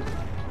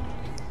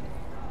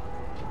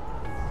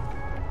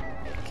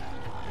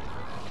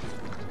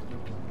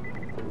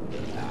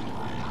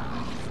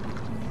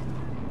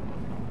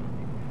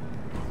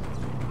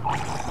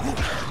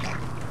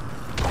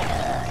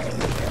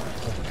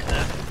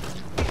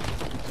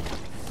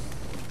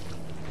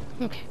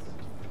 Okay.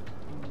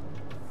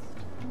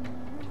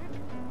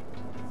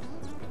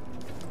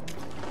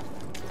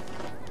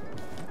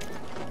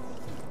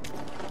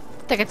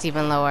 I think it's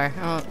even lower.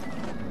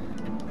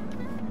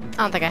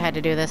 I don't think I had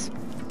to do this.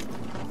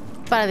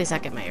 But at least I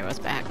get my arrows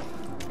back.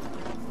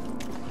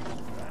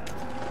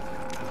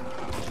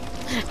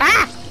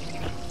 Ah!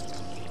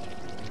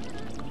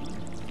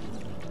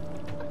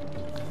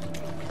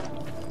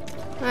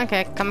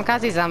 Okay,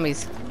 kamikaze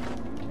zombies.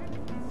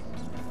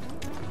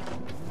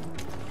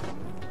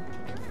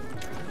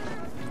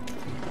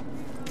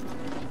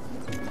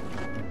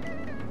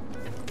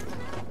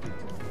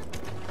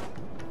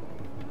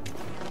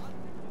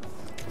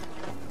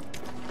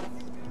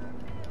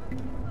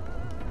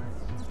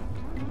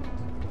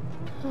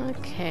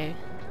 Okay.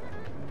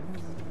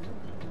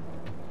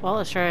 Well,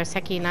 it sure is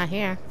Heki not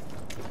here.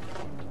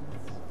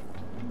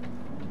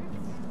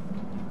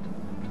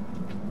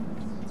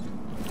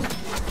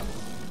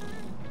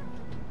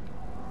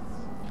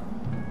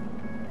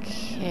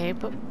 Okay,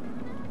 but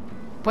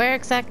where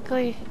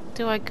exactly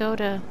do I go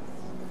to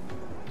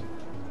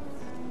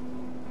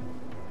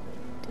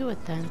do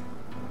it then?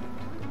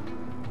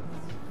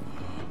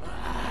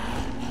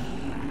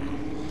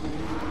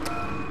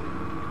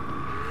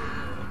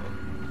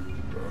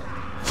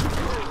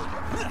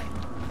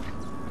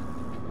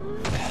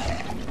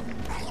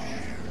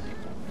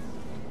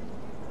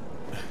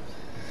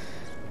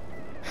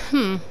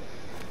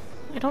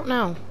 I don't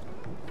know.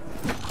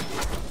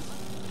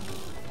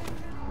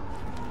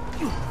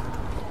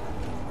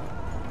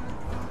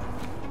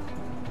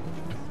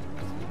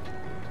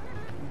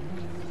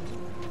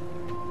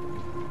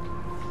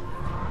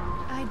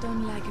 I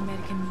don't like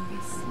American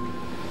movies.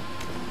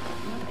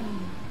 Not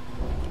anymore.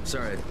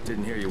 Sorry, I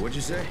didn't hear you. What'd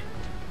you say?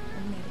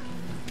 American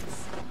movies.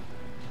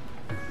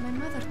 My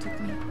mother took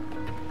me.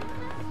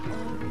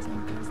 Always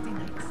on Thursday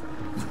nights.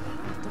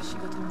 After she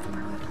got home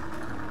from work.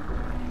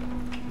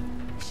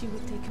 She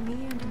would take me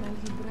and my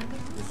little brother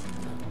to the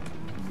cinema.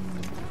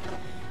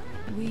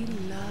 We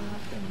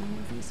love the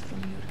movies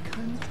from your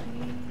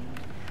country.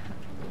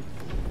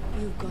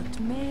 You've got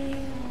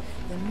Mail,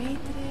 The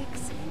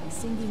Matrix,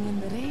 Singing in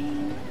the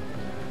Rain.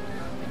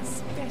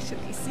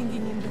 Especially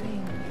Singing in the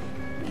Rain.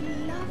 We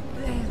love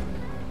them.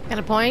 Got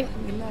a point?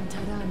 We loved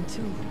Haran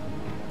too.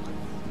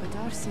 But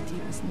our city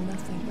was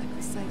nothing like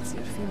the sights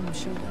your film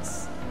showed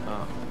us.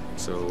 Oh,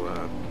 so,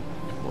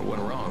 what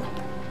went wrong?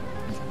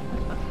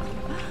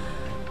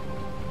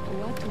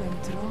 What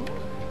went wrong?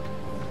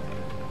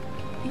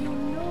 You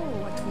know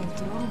what went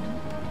wrong.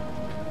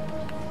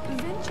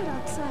 Venture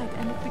outside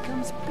and it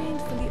becomes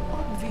painfully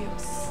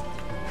obvious.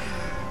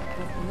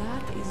 But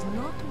that is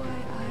not why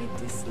I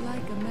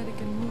dislike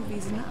American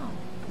movies now.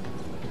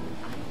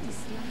 I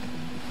dislike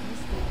them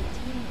because they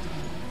betrayed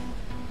me.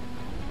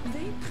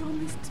 They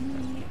promised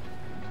me,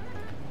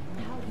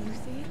 how do you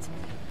say it?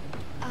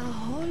 A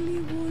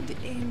Hollywood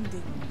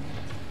ending.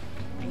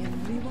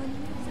 Everyone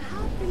lives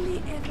happily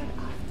ever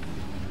after.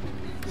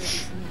 There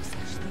is no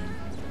such thing.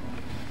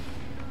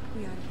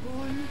 We are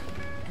born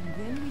and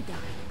then we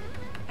die.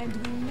 And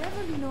we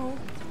never know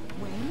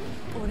when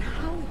or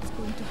how it's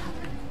going to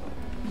happen.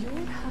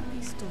 Your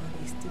happy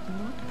stories did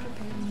not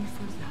prepare me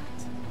for that.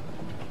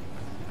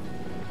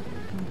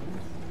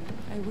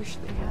 I wish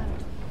they had.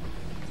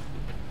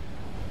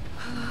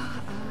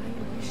 I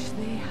wish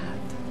they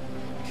had.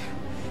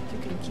 You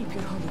can keep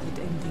your Hollywood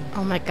ending.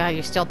 Oh my god,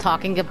 you're still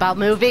talking about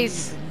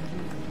movies?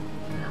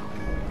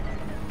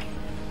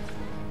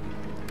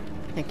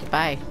 Thank you,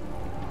 bye.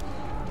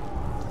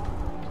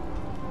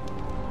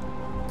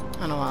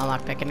 I don't want to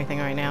lockpick anything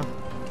right now.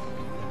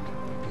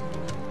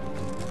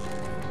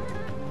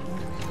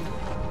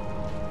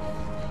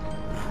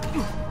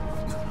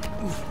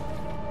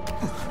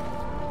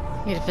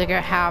 Need to figure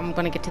out how I'm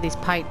going to get to these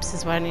pipes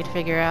is what I need to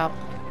figure out.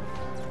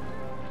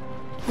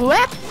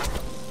 What?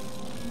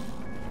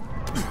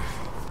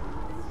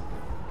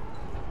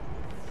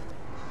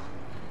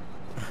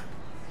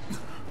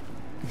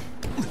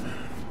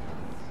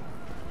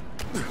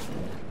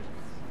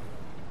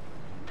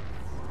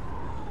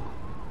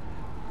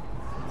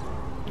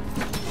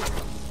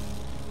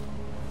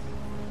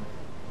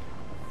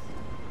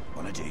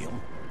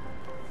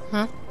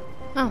 Huh?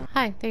 Oh,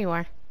 hi. There you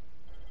are.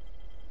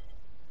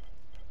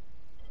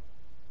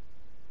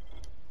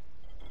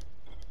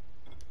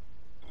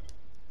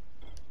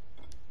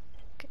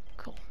 Okay,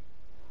 cool.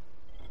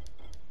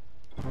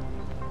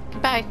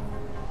 Goodbye.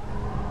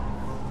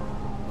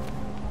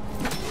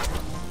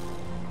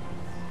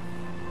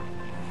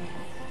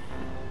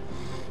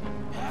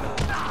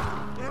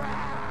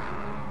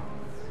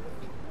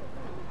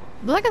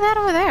 Look at that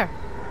over there.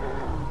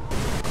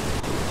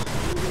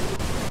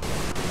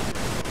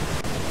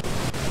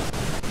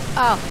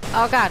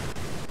 Oh god.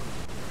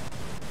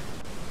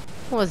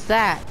 What was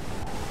that?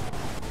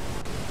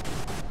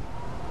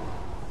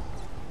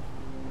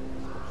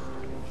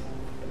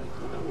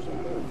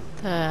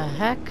 The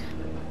heck?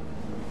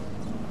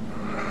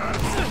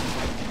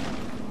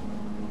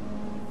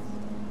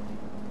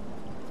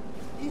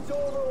 It's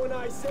over when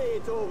I say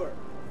it's over.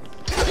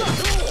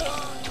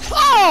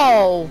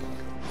 Oh!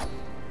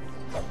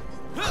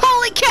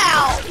 Holy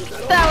cow!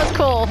 That was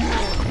cool.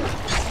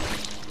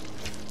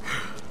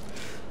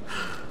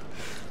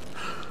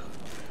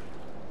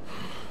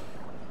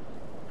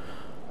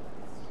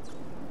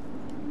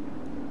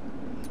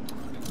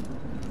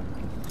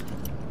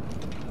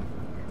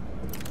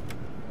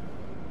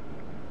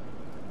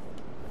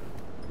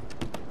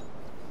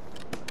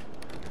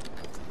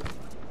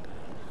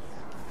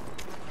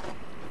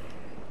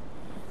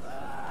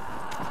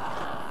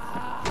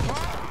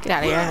 Get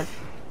out of here.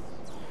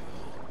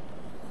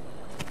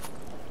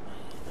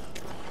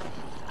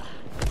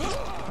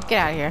 Get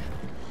out of here.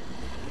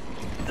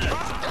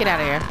 Get out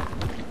of here.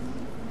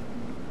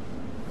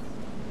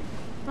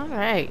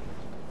 Alright.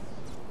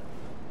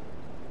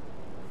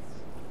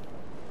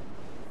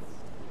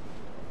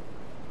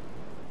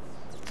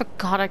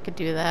 Forgot I could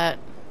do that.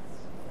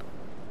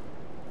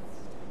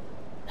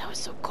 That was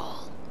so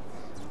cool.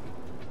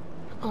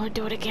 I want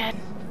to do it again.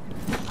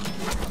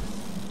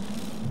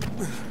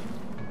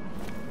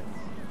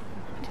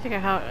 To figure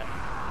out how.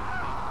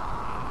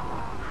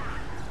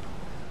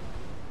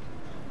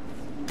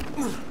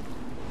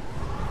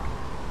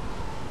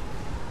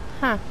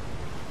 Huh.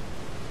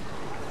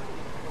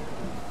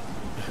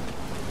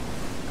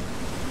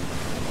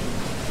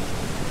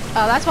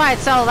 Oh, that's why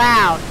it's so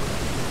loud.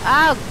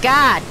 Oh,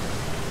 God.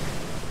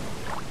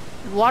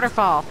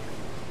 Waterfall.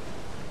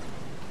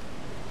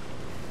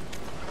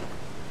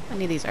 I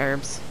need these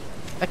herbs.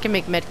 I can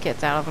make med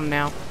kits out of them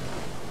now.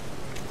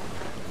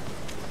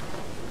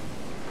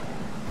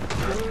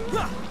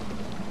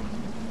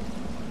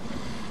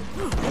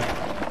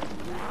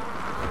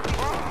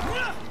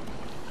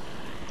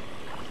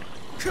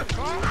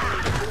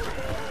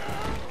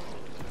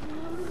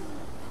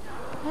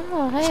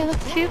 Oh, hey, look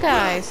at you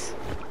guys.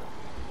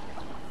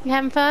 You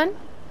having fun?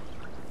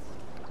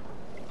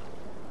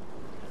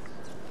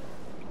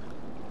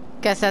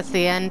 Guess that's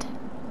the end.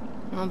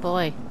 Oh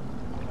boy.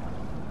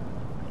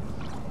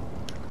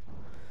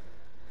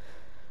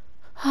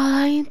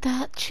 Oh, ain't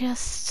that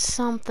just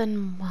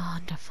something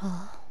wonderful?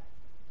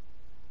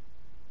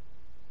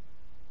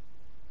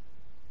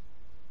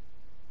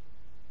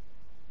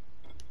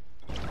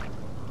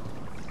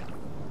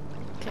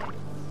 Okay.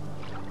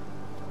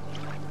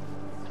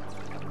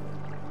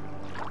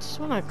 Just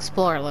want to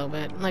explore a little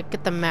bit, like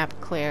get the map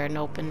clear and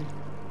open,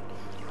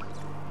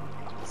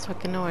 so I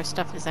can know where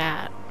stuff is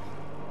at.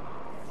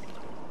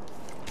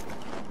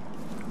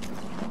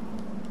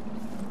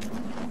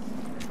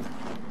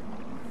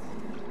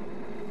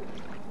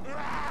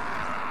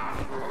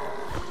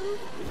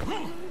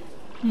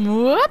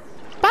 Whoop!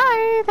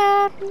 Bye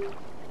then!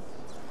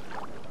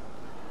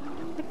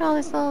 Look at all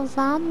these little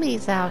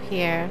zombies out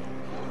here.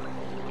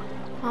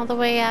 All the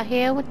way out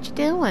here, what you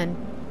doing?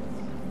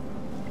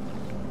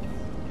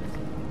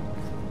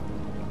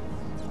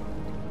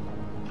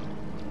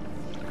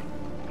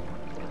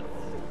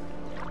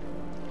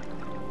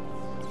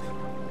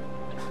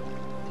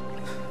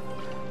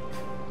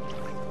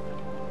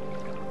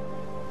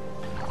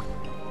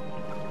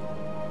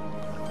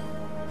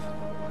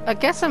 I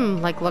guess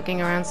I'm like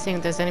looking around seeing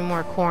if there's any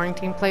more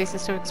quarantine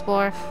places to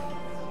explore.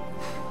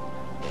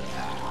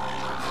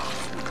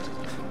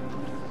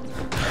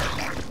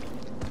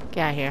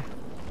 Get out of here.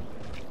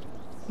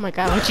 Oh my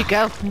god, where'd you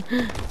go?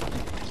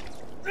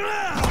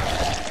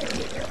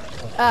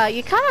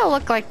 You kind of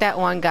look like that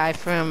one guy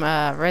from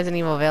Resident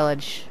Evil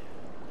Village.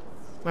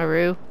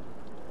 Maru.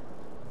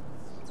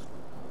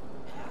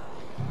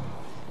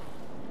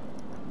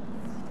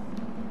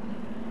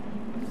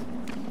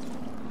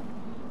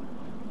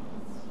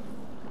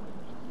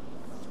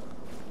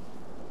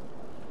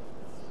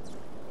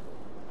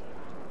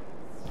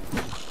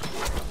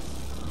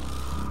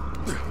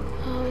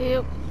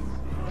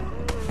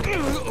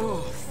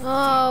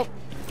 Oh,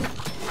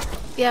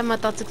 yeah, my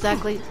thoughts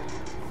exactly.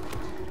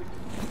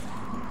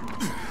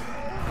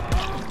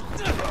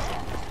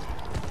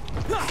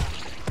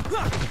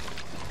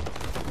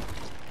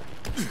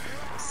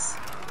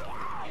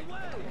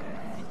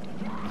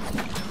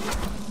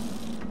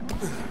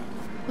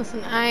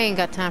 Listen, I ain't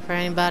got time for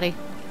anybody.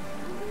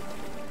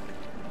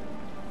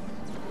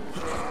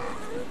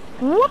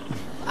 Whoop!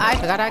 I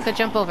forgot I could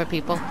jump over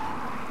people.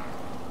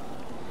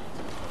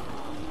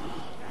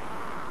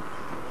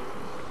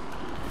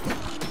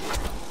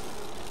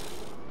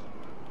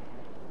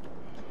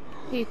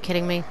 Are you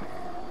kidding me?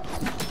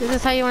 Is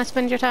this how you want to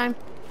spend your time?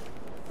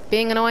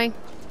 Being annoying?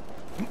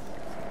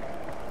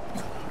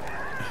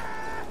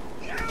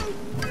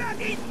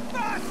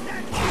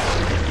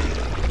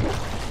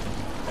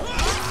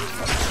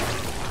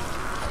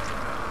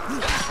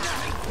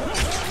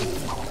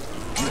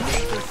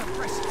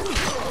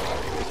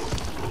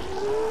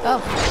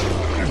 Oh.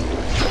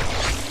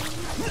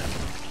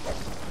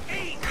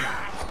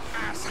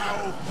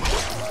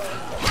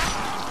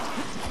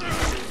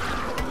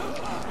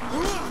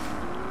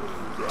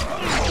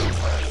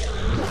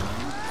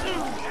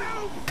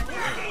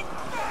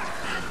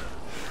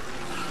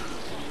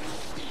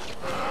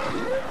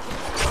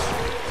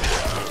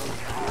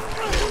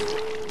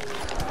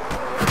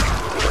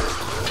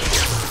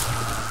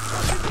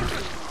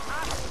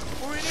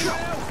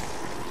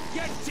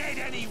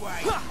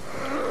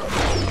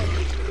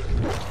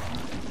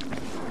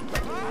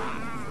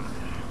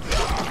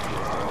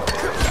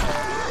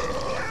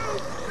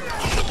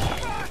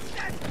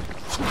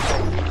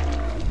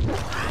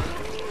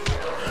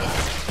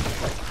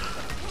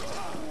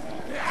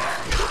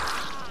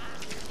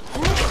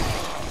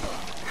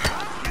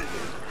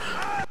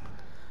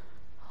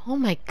 Oh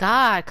my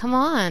god, come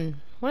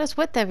on. What is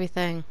with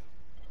everything?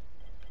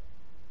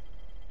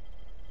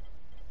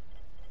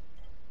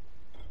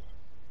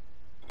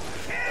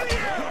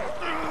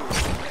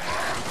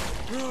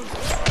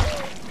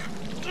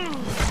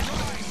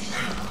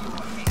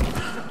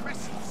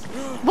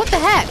 the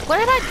heck? What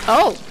did I...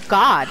 Oh,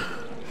 God.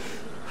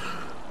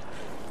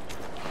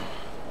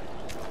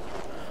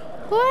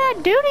 What did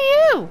I do to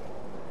you?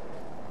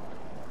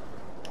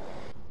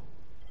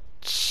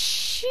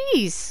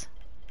 Jeez.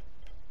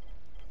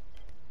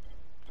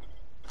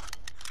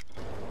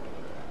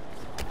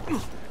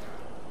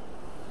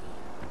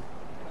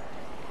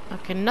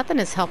 Okay, nothing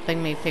is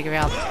helping me figure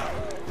out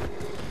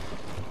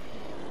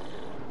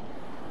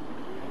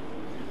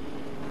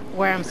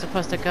where I'm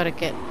supposed to go to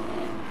get...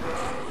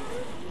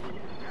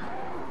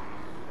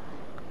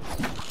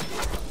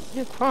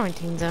 New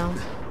quarantine zone.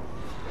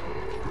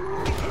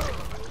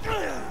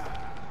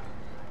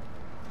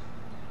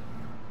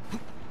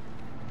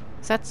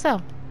 Is that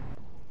so?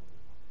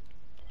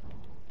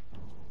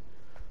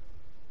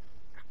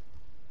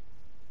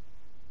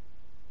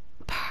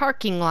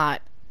 Parking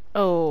lot.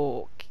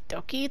 Okie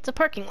dokie, it's a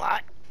parking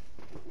lot.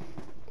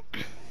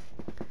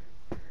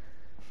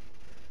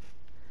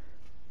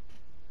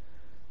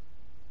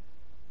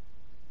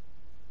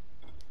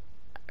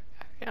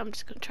 I'm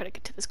just gonna try to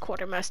get to this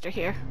quartermaster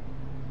here.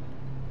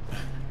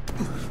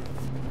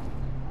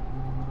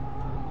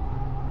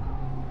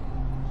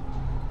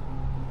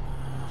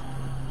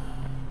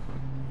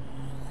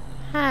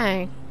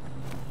 Hi.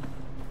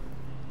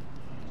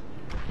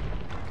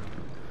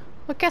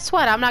 Well, guess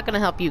what? I'm not gonna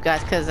help you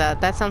guys because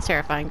that sounds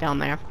terrifying down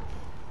there.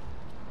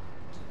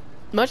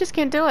 Mo just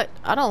can't do it.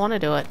 I don't want to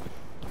do it.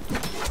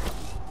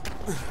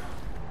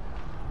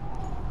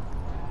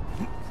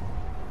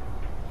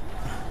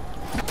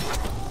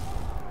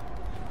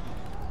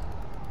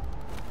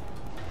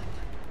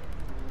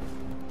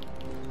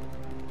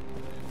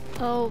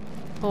 Oh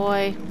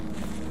boy.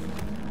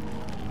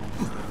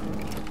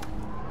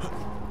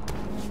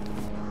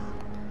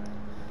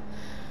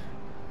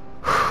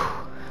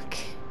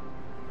 Okay.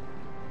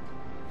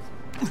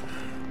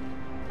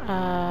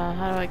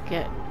 How do I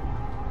get...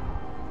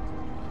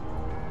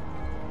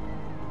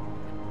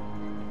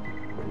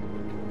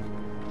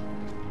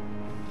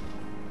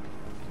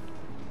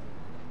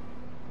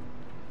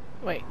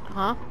 Wait,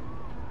 huh?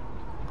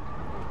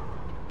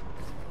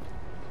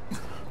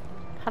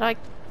 How do I...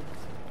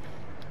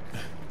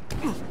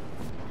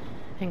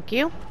 Thank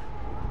you.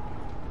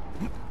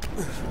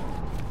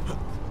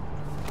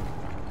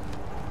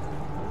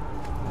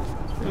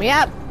 Let me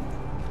up.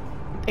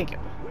 Thank you.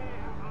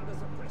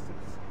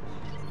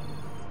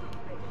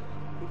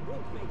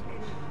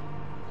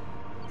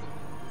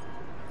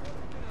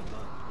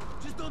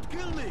 Just don't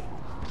kill me.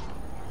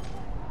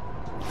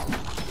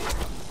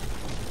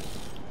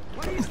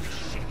 What is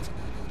this shit?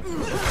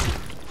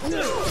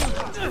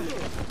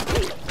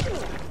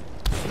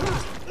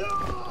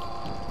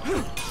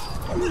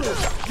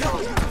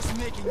 Just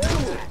making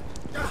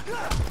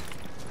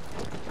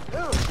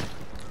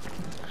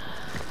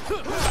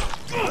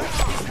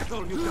That's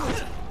all you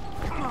got.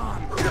 Come on.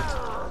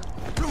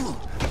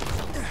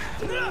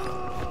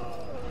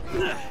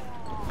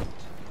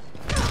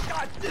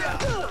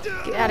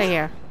 Get out of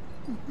here.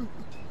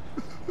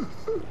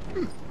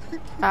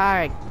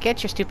 Alright,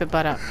 get your stupid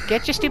butt up.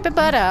 Get your stupid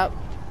butt up.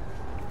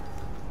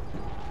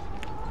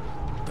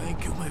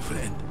 Thank you, my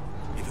friend.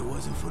 If it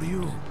wasn't for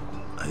you,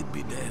 I'd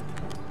be dead.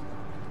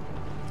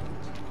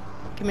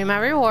 Give me my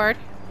reward.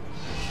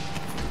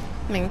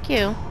 Thank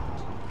you.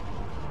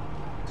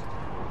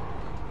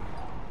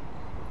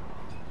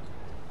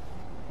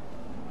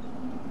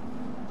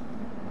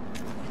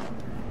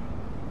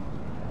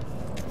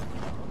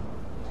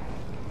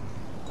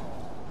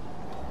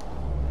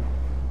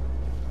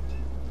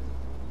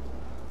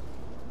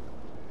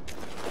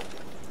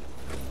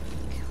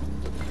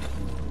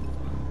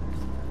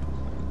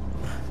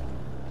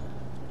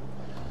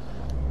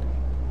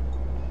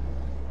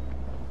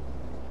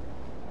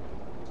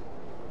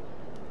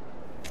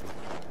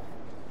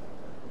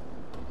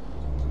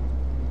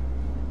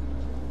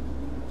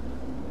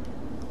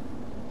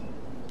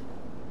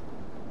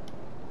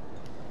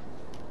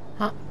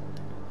 Huh?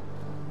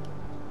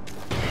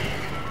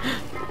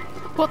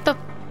 What the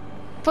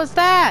was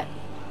that?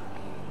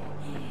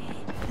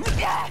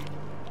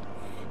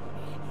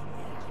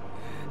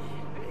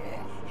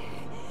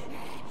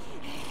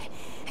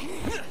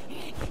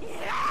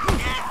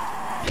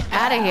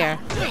 Out of here.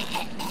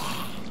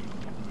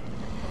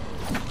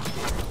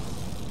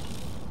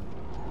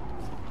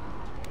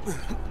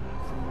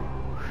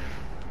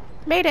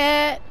 Made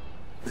it.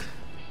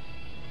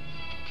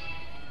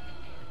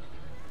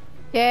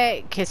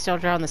 Yay, kids still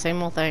drawing the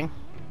same old thing.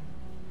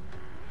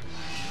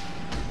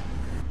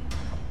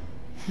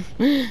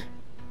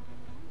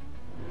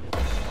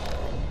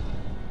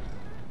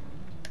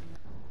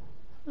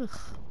 Ugh.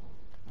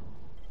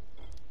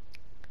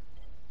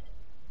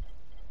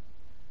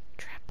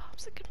 Trap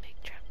bombs that can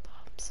make trap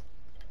bombs.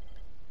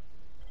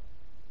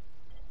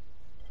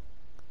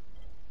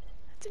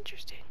 That's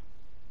interesting.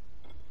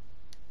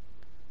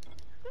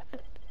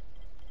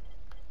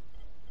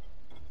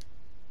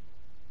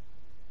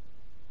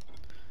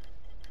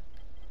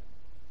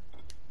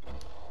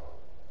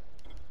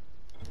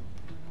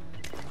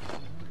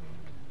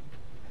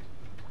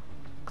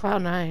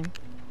 Cloud 9.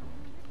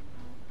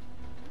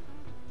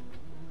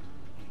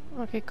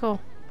 Okay, cool.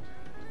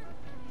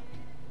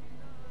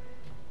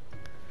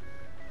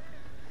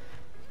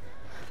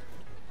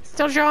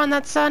 Still drawing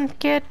that sun,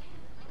 kid?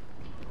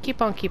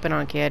 Keep on keeping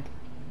on, kid.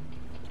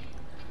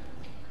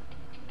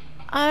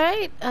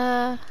 Alright,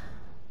 okay,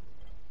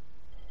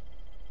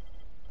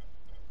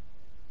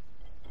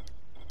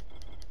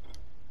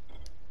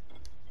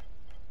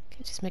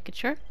 just making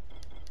sure.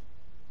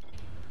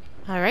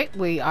 Alright,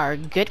 we are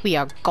good. We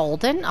are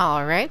golden.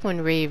 Alright,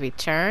 when we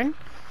return.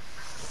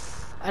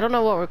 I don't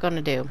know what we're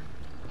gonna do.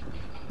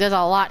 There's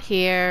a lot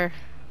here.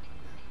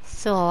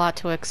 Still a lot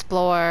to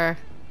explore.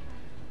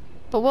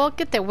 But we'll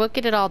get there. We'll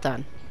get it all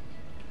done.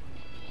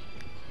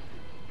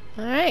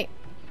 Alright.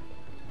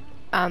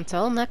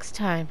 Until next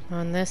time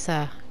on this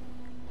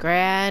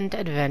grand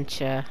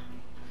adventure.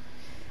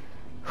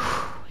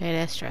 It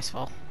is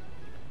stressful.